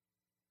heart,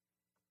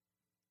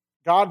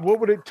 God, what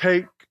would it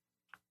take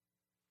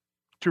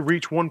to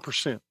reach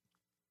 1%?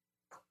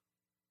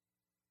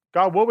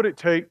 God, what would it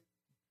take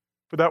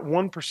for that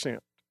 1%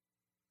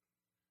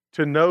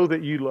 to know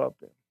that you love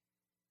them?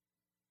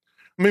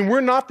 I mean, we're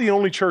not the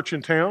only church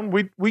in town.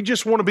 We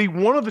just want to be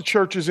one of the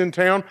churches in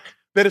town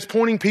that is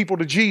pointing people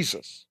to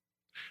Jesus,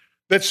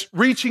 that's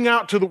reaching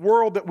out to the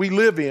world that we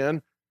live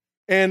in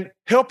and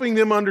helping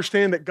them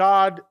understand that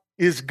God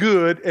is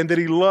good and that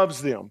He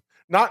loves them.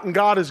 Not in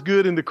God is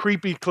good in the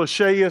creepy,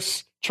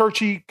 cliché-ish,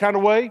 churchy kind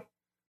of way,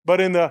 but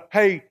in the,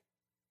 hey,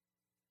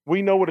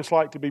 we know what it's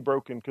like to be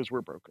broken because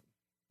we're broken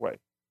way.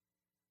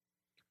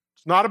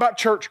 It's not about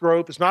church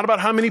growth. It's not about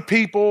how many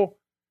people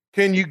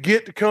can you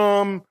get to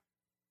come.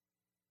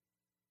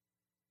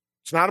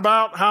 It's not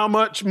about how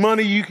much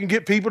money you can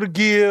get people to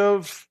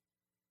give.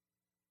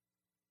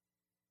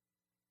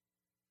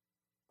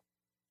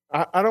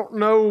 I don't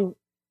know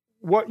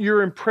what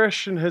your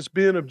impression has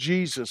been of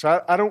Jesus.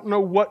 I don't know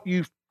what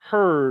you've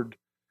heard.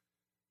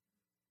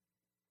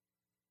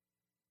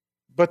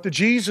 But the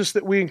Jesus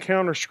that we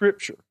encounter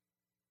Scripture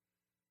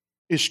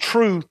is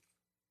truth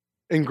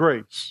and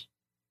grace.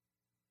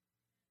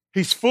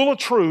 He's full of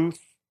truth,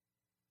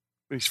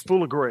 but He's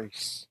full of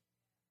grace.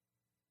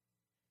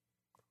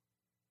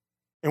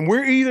 And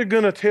we're either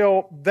going to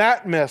tell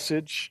that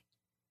message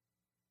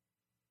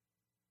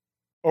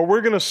or we're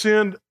going to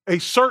send a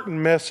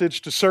certain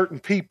message to certain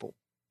people.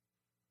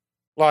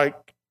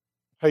 Like,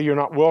 hey, you're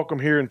not welcome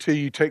here until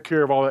you take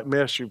care of all that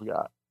mess you've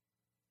got.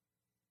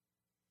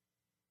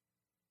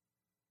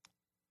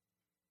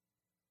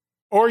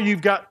 Or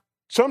you've got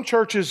some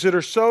churches that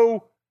are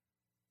so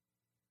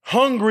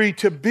hungry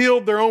to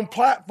build their own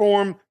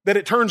platform that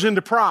it turns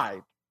into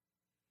pride.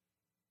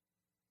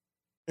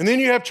 And then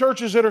you have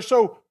churches that are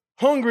so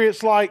hungry,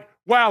 it's like,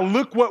 wow,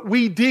 look what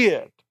we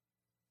did.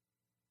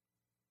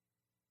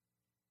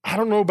 I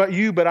don't know about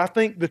you, but I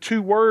think the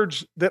two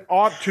words that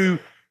ought to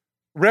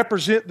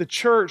represent the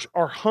church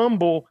are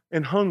humble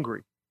and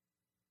hungry.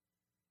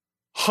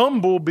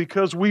 Humble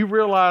because we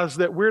realize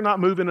that we're not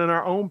moving in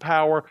our own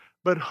power,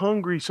 but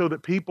hungry so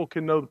that people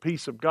can know the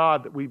peace of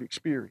God that we've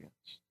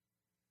experienced.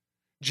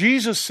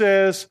 Jesus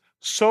says,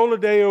 Sola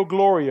Deo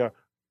Gloria,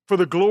 for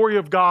the glory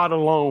of God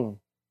alone.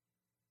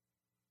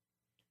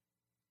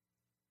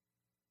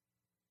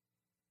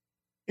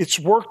 It's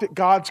work that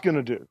God's going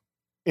to do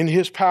in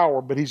His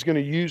power, but He's going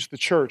to use the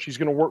church. He's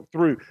going to work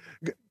through.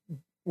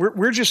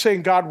 We're just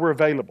saying, God, we're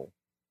available.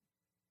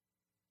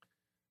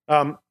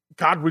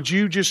 God, would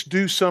you just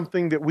do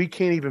something that we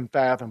can't even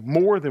fathom,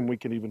 more than we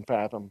can even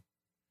fathom?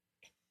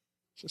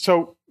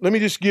 So let me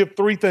just give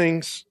three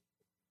things,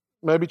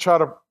 maybe try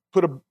to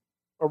put a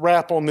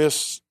wrap on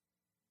this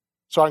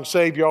so I can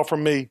save y'all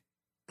from me.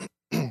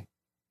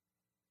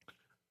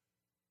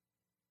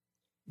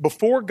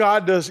 Before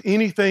God does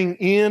anything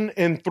in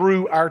and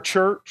through our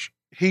church,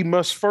 He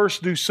must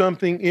first do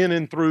something in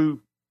and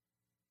through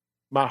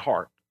my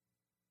heart.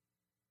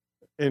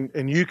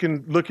 And you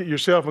can look at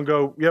yourself and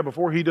go, yeah,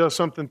 before He does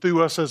something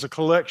through us as a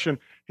collection,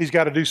 He's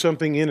got to do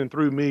something in and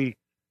through me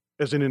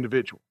as an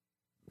individual.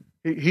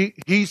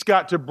 He's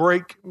got to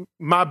break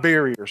my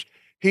barriers.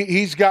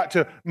 He's got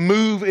to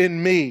move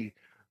in me.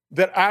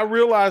 That I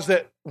realize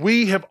that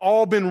we have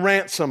all been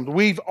ransomed.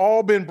 We've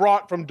all been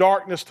brought from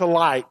darkness to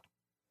light.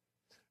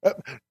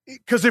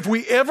 Because if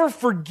we ever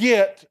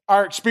forget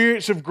our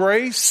experience of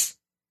grace,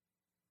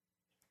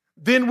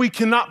 then we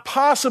cannot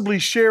possibly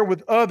share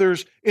with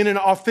others in an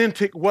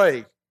authentic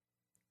way.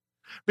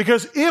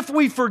 Because if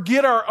we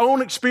forget our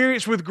own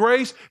experience with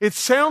grace, it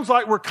sounds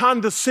like we're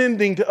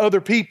condescending to other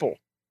people.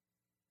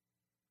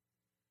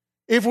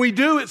 If we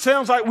do, it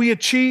sounds like we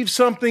achieve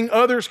something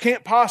others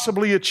can't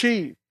possibly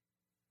achieve.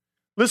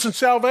 Listen,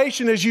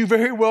 salvation, as you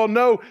very well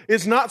know,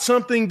 is not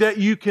something that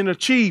you can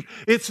achieve.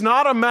 It's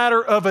not a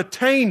matter of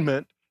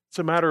attainment. It's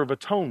a matter of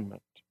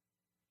atonement.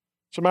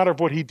 It's a matter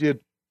of what He did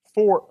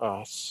for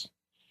us.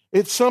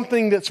 It's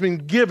something that's been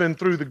given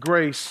through the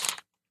grace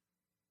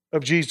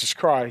of Jesus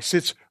Christ.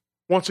 It's,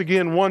 once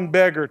again, one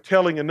beggar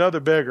telling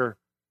another beggar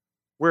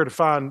where to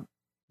find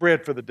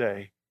bread for the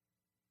day.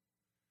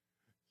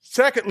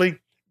 Secondly,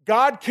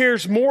 God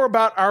cares more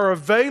about our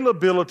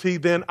availability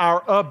than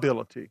our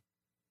ability.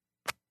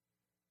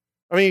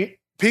 I mean,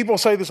 people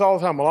say this all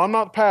the time. Well, I'm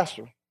not the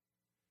pastor.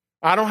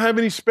 I don't have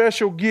any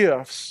special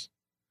gifts.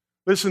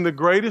 Listen, the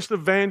greatest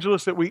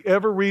evangelist that we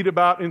ever read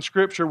about in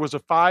Scripture was a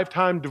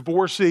 5-time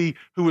divorcee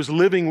who was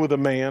living with a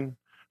man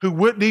who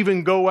wouldn't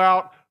even go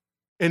out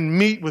and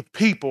meet with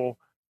people.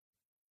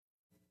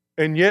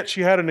 And yet she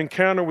had an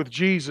encounter with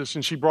Jesus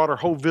and she brought her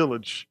whole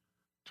village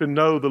to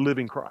know the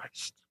living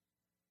Christ.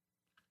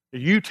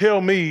 You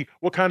tell me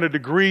what kind of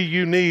degree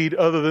you need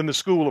other than the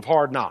school of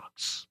hard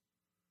knocks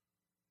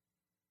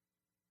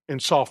and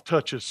soft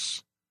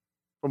touches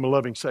from a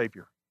loving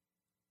Savior.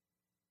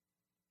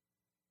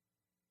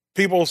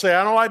 People will say,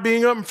 I don't like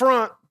being up in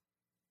front.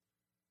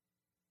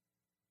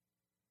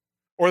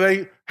 Or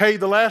hey,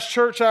 the last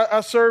church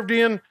I served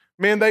in,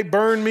 man, they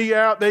burned me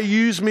out. They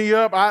used me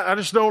up. I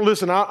just don't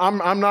listen.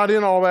 I'm not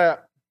in all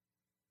that.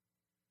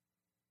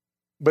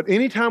 But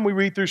anytime we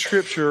read through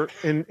Scripture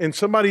and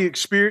somebody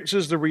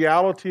experiences the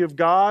reality of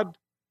God,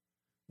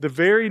 the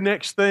very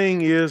next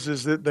thing is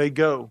that they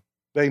go,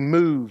 they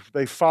move,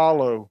 they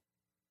follow.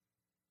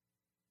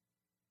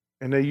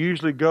 And they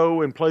usually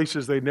go in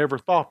places they never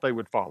thought they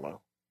would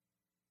follow.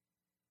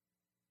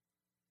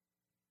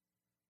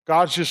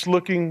 God's just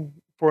looking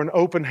for an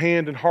open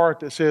hand and heart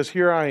that says,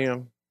 here I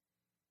am.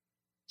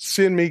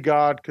 Send me,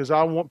 God, because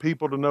I want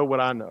people to know what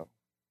I know.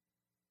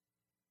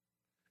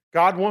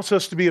 God wants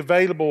us to be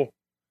available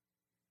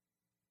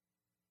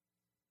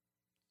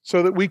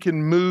so that we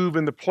can move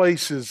in the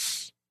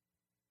places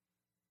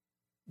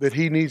that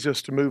He needs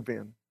us to move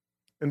in.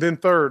 And then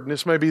third, and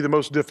this may be the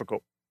most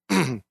difficult,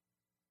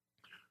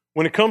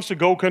 when it comes to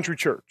Gold Country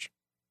Church,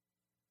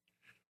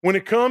 when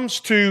it comes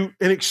to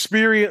an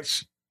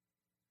experience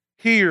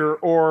here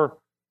or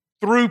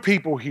through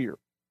people here,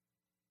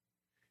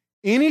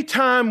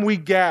 anytime we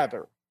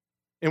gather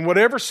in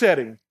whatever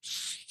setting,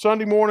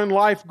 Sunday morning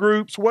life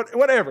groups,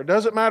 whatever,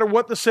 doesn't matter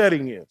what the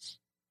setting is,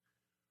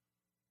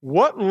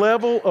 what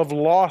level of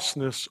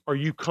lostness are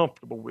you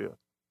comfortable with?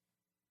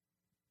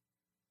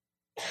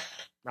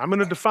 I'm going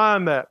to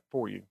define that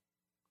for you.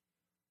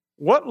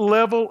 What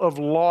level of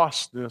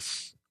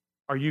lostness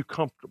are you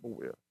comfortable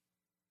with?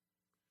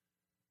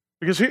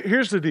 Because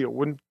here's the deal.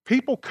 When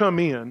people come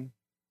in,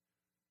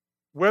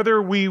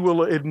 whether we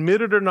will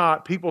admit it or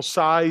not, people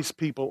size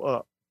people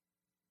up.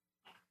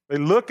 They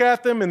look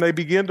at them and they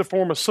begin to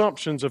form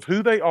assumptions of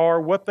who they are,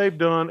 what they've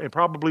done, and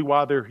probably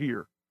why they're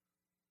here.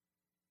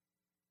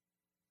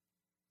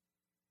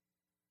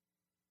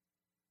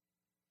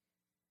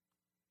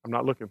 I'm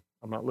not looking.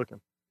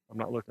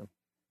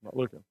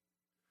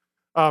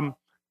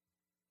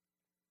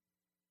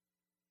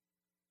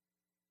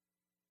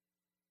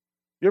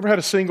 You ever had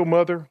a single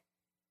mother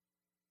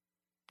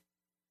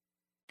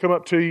come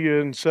up to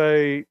you and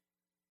say,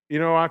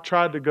 I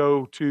tried to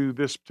go to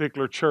this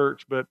particular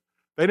church, but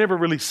they never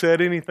really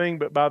said anything,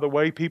 but by the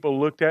way people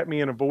looked at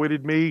me and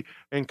avoided me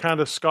and kind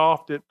of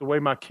scoffed at the way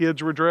my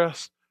kids were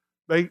dressed,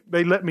 they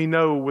let me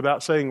know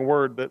without saying a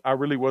word that I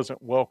really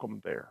wasn't welcome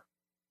there.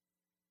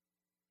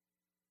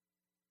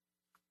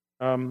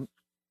 In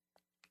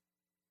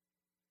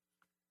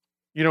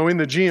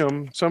the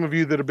gym, some of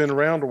you that have been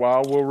around a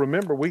while will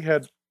remember we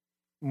had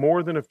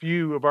more than a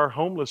few of our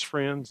homeless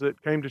friends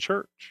that came to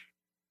church.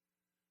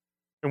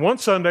 And one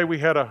Sunday we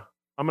had I'm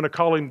going to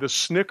call him the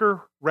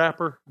Snicker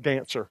Wrapper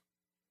Dancer.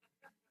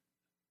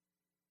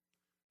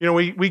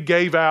 We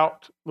gave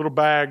out little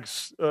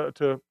bags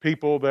to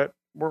people that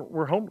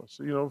were homeless,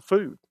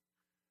 food.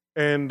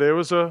 And there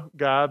was a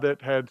guy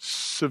that had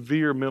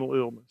severe mental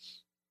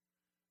illness.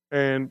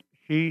 And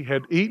he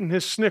had eaten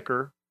his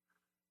Snicker,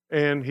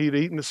 and he'd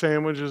eaten the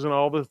sandwiches and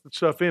all the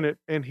stuff in it.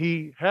 And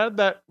he had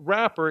that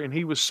wrapper, and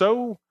he was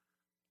so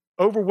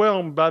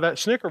overwhelmed by that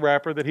Snicker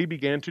wrapper that he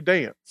began to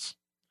dance.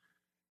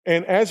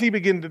 And as he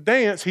began to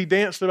dance, he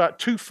danced about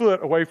 2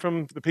 foot away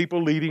from the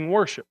people leading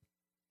worship.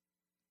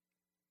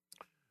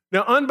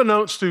 Now,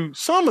 unbeknownst to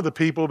some of the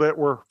people that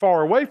were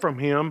far away from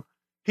him,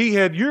 he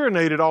had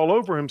urinated all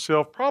over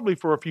himself probably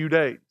for a few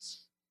days.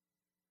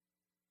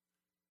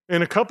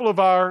 And a couple of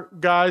our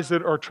guys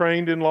that are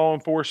trained in law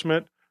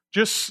enforcement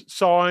just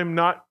saw him,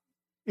 not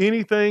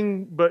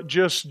anything but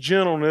just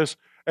gentleness.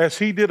 As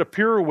he did a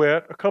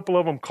pirouette, a couple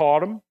of them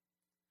caught him,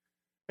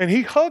 and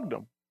he hugged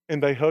them,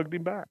 and they hugged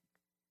him back.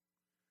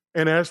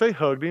 And as they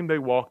hugged him, they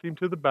walked him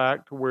to the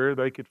back to where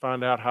they could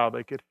find out how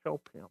they could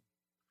help him.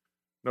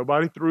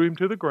 Nobody threw him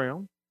to the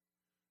ground.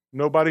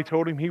 Nobody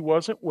told him he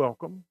wasn't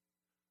welcome.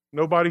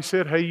 Nobody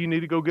said, hey, you need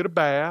to go get a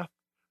bath.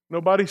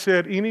 Nobody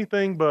said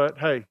anything but,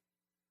 hey,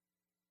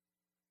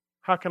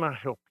 how can I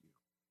help you?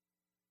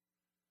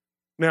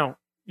 Now,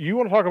 you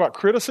want to talk about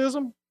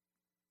criticism?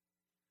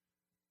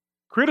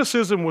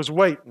 Criticism was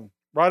waiting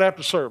right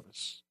after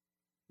service.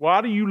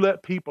 Why do you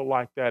let people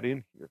like that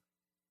in here?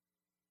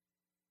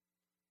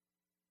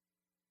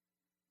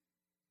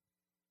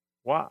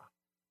 Why?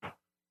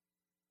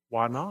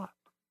 Why not?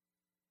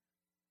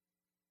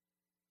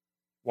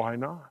 Why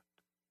not?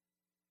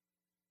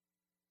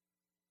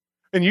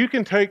 And you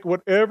can take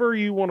whatever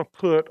you want to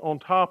put on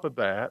top of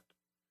that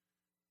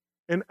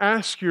and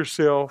ask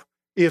yourself,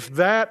 if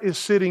that is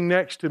sitting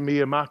next to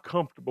me, am I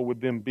comfortable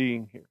with them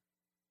being here?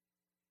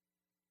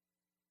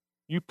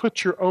 You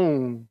put your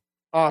own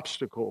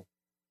obstacle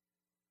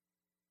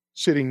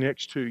sitting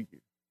next to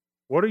you.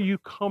 What are you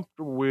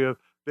comfortable with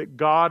that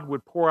God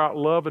would pour out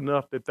love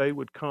enough that they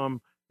would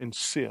come and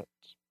sit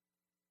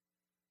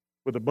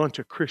with a bunch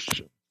of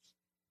Christians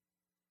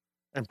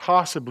and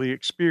possibly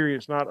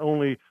experience not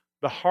only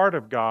the heart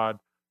of God,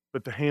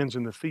 but the hands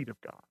and the feet of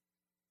God?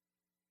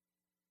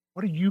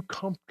 What are you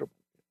comfortable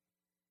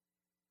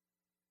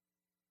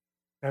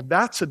with? Now,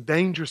 that's a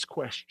dangerous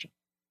question.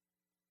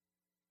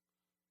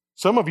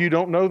 Some of you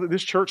don't know that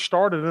this church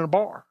started in a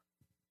bar.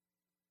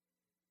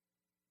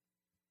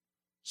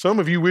 Some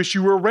of you wish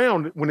you were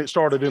around when it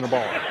started in a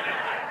bar.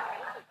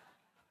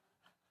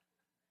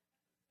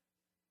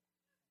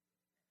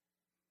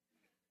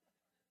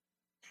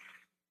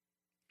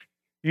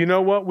 You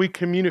know what? We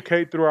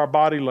communicate through our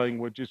body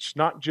language. It's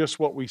not just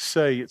what we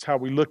say, it's how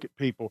we look at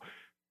people.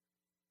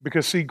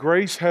 Because, see,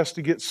 grace has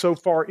to get so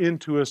far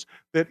into us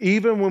that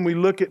even when we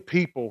look at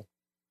people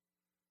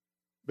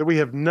that we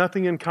have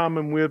nothing in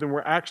common with and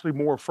we're actually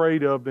more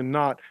afraid of than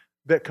not,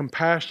 that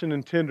compassion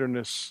and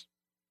tenderness,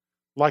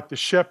 like the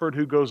shepherd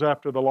who goes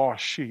after the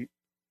lost sheep.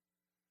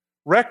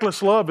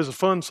 Reckless love is a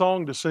fun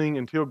song to sing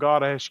until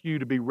God asks you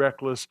to be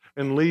reckless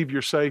and leave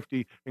your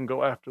safety and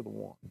go after the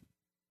one.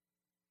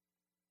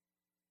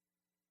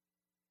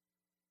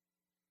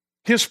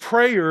 His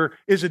prayer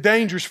is a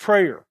dangerous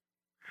prayer.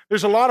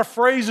 There's a lot of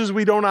phrases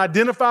we don't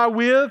identify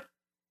with.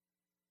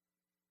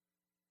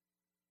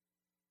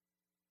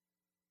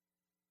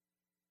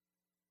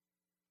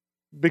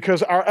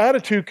 Because our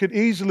attitude could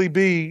easily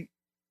be,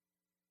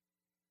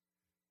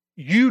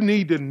 you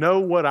need to know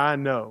what I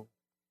know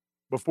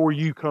before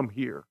you come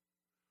here.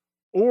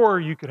 Or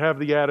you could have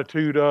the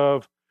attitude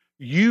of,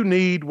 you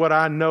need what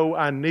I know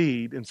I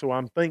need, and so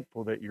I'm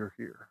thankful that you're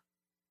here.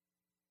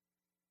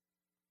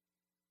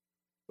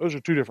 Those are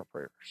two different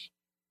prayers.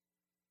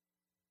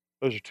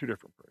 Those are two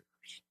different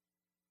prayers.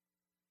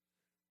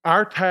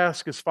 Our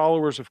task as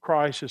followers of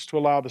Christ is to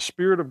allow the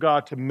Spirit of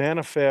God to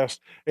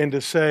manifest and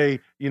to say,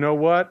 you know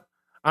what?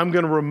 I'm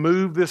going to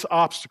remove this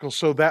obstacle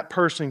so that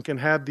person can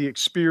have the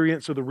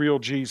experience of the real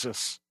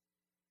Jesus.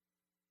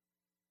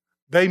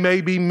 They may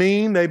be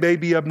mean, they may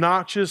be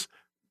obnoxious,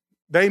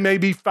 they may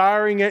be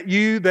firing at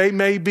you, they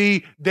may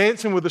be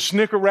dancing with a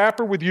Snicker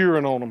wrapper with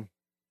urine on them.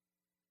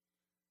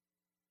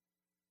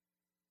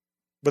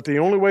 But the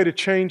only way to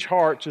change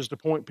hearts is to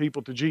point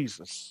people to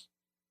Jesus.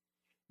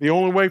 The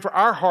only way for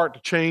our heart to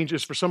change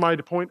is for somebody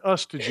to point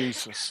us to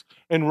Jesus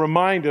and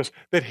remind us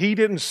that He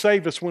didn't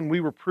save us when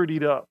we were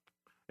prettied up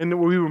and that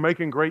we were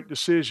making great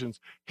decisions.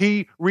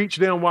 He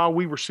reached down while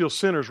we were still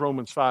sinners,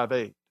 Romans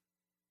 5:8.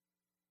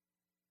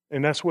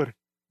 And that's what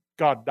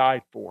God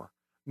died for.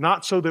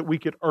 Not so that we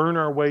could earn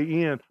our way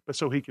in, but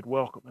so He could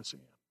welcome us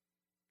in.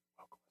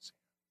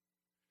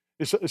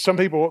 Some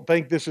people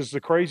think this is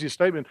the craziest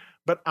statement,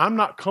 but I'm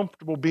not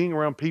comfortable being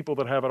around people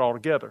that have it all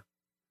together.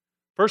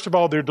 First of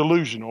all, they're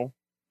delusional.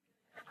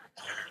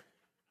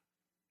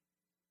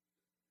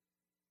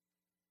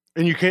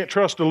 And you can't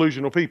trust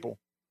delusional people.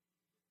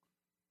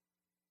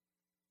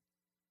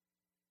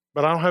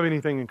 But I don't have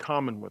anything in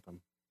common with them.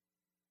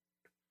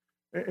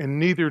 And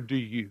neither do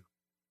you.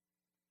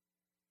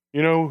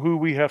 You know who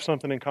we have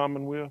something in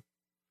common with?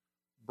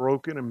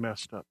 Broken and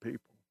messed up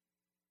people.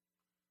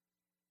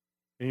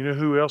 And you know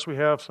who else we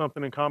have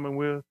something in common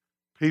with?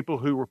 People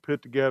who were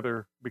put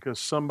together because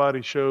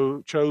somebody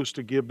chose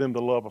to give them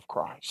the love of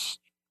Christ.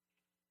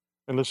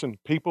 And listen,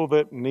 people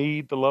that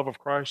need the love of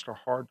Christ are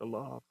hard to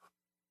love.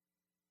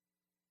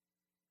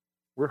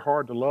 We're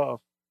hard to love.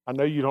 I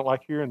know you don't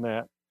like hearing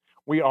that.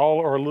 We all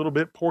are a little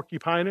bit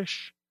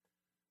porcupine-ish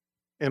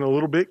and a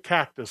little bit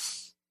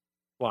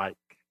cactus-like.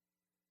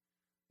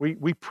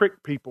 We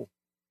prick people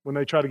when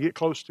they try to get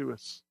close to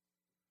us.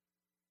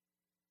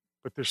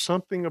 But there's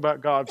something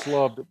about God's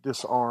love that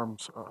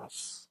disarms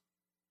us.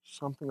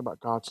 Something about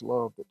God's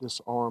love that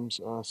disarms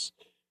us.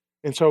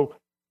 And so,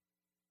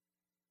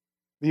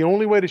 the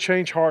only way to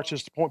change hearts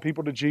is to point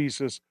people to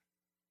Jesus.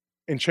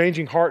 And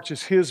changing hearts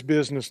is His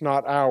business,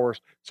 not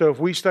ours. So if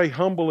we stay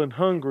humble and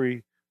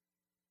hungry,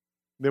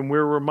 then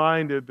we're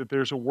reminded that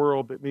there's a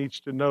world that needs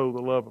to know the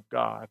love of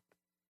God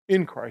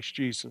in Christ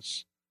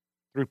Jesus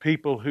through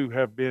people who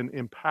have been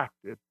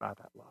impacted by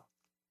that love.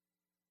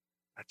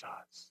 That's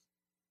us.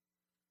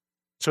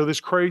 So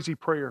this crazy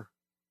prayer,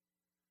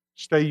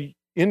 stay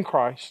in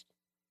Christ,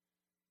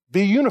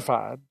 be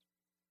unified,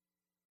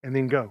 and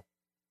then go.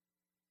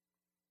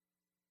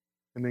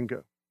 And then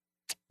go.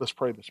 Let's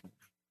pray this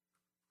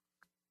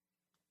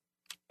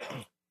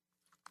morning.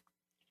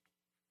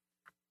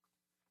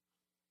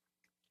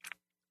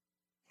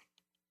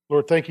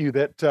 Lord, thank you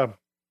that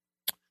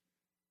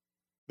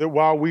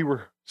while we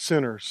were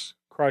sinners,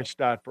 Christ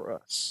died for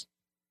us.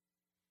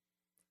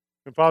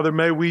 And Father,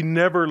 may we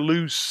never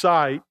lose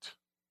sight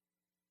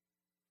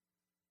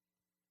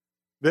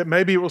that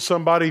maybe it was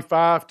somebody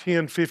 5,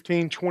 10,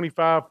 15,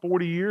 25,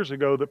 40 years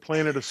ago that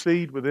planted a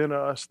seed within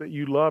us that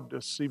you loved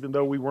us even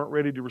though we weren't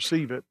ready to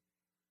receive it.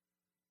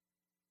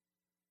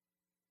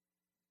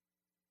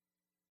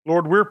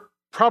 Lord, we're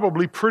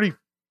probably pretty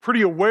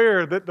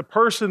aware that the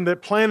person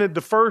that planted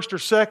the first or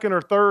second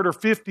or third or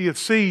 50th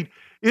seed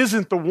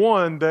isn't the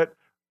one that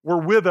were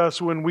with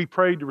us when we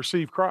prayed to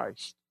receive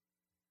Christ.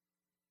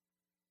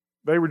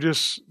 They were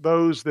just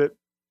those that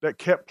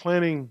kept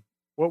planting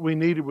what we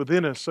needed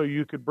within us so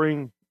you could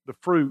bring the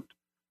fruit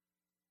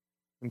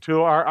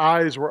until our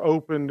eyes were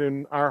opened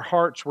and our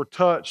hearts were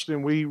touched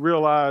and we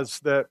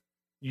realized that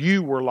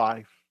you were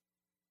life.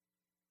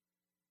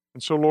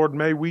 And so, Lord,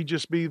 may we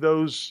just be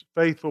those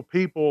faithful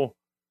people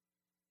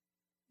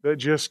that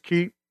just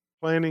keep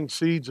planting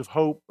seeds of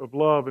hope, of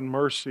love and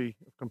mercy,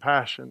 of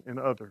compassion in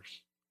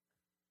others,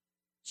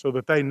 so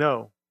that they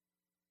know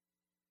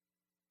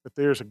that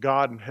there's a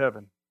God in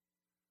heaven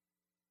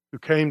who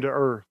came to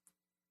earth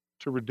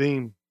to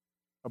redeem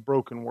a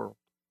broken world.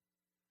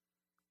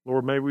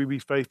 Lord, may we be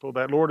faithful to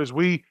that. Lord, as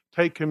we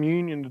take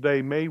communion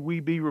today, may we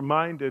be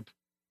reminded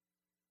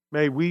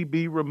that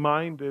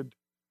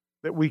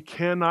we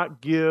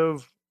cannot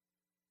give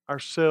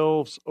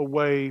ourselves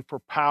away for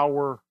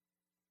power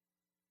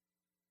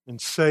and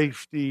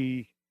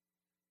safety,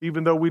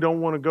 even though we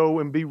don't want to go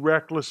and be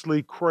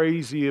recklessly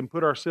crazy and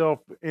put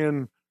ourselves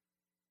in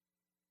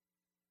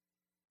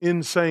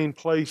insane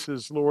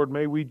places. Lord,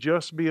 may we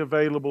just be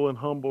available and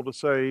humble to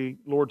say,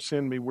 Lord,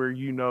 send me where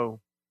you know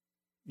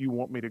you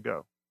want me to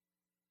go.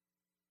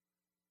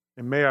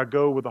 And may I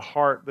go with a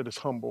heart that is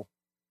humble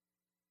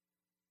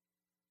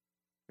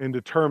and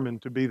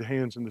determined to be the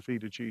hands and the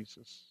feet of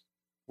Jesus,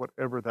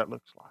 whatever that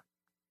looks like.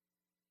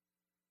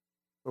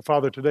 But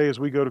Father, today as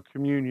we go to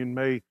communion,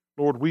 may,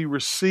 Lord, we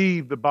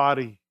receive the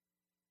body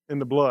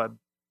and the blood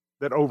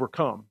that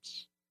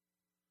overcomes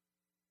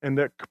and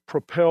that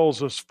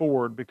propels us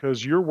forward,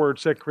 because your word,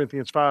 2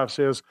 Corinthians 5,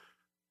 says,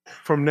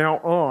 from now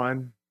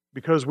on,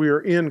 because we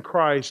are in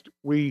Christ,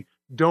 we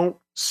don't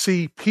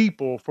see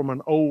people from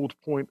an old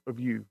point of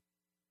view.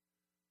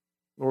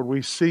 Lord,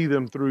 we see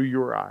them through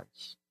your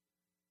eyes.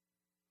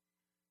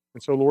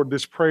 And so, Lord,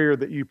 this prayer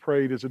that you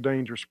prayed is a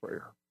dangerous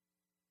prayer,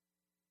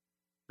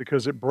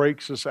 because it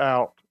breaks us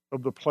out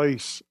of the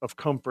place of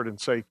comfort and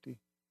safety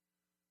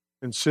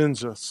and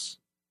sends us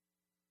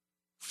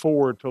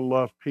forward to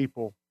love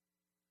people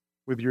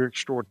with your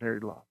extraordinary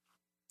love.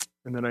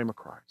 In the name of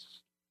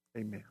Christ,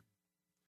 amen.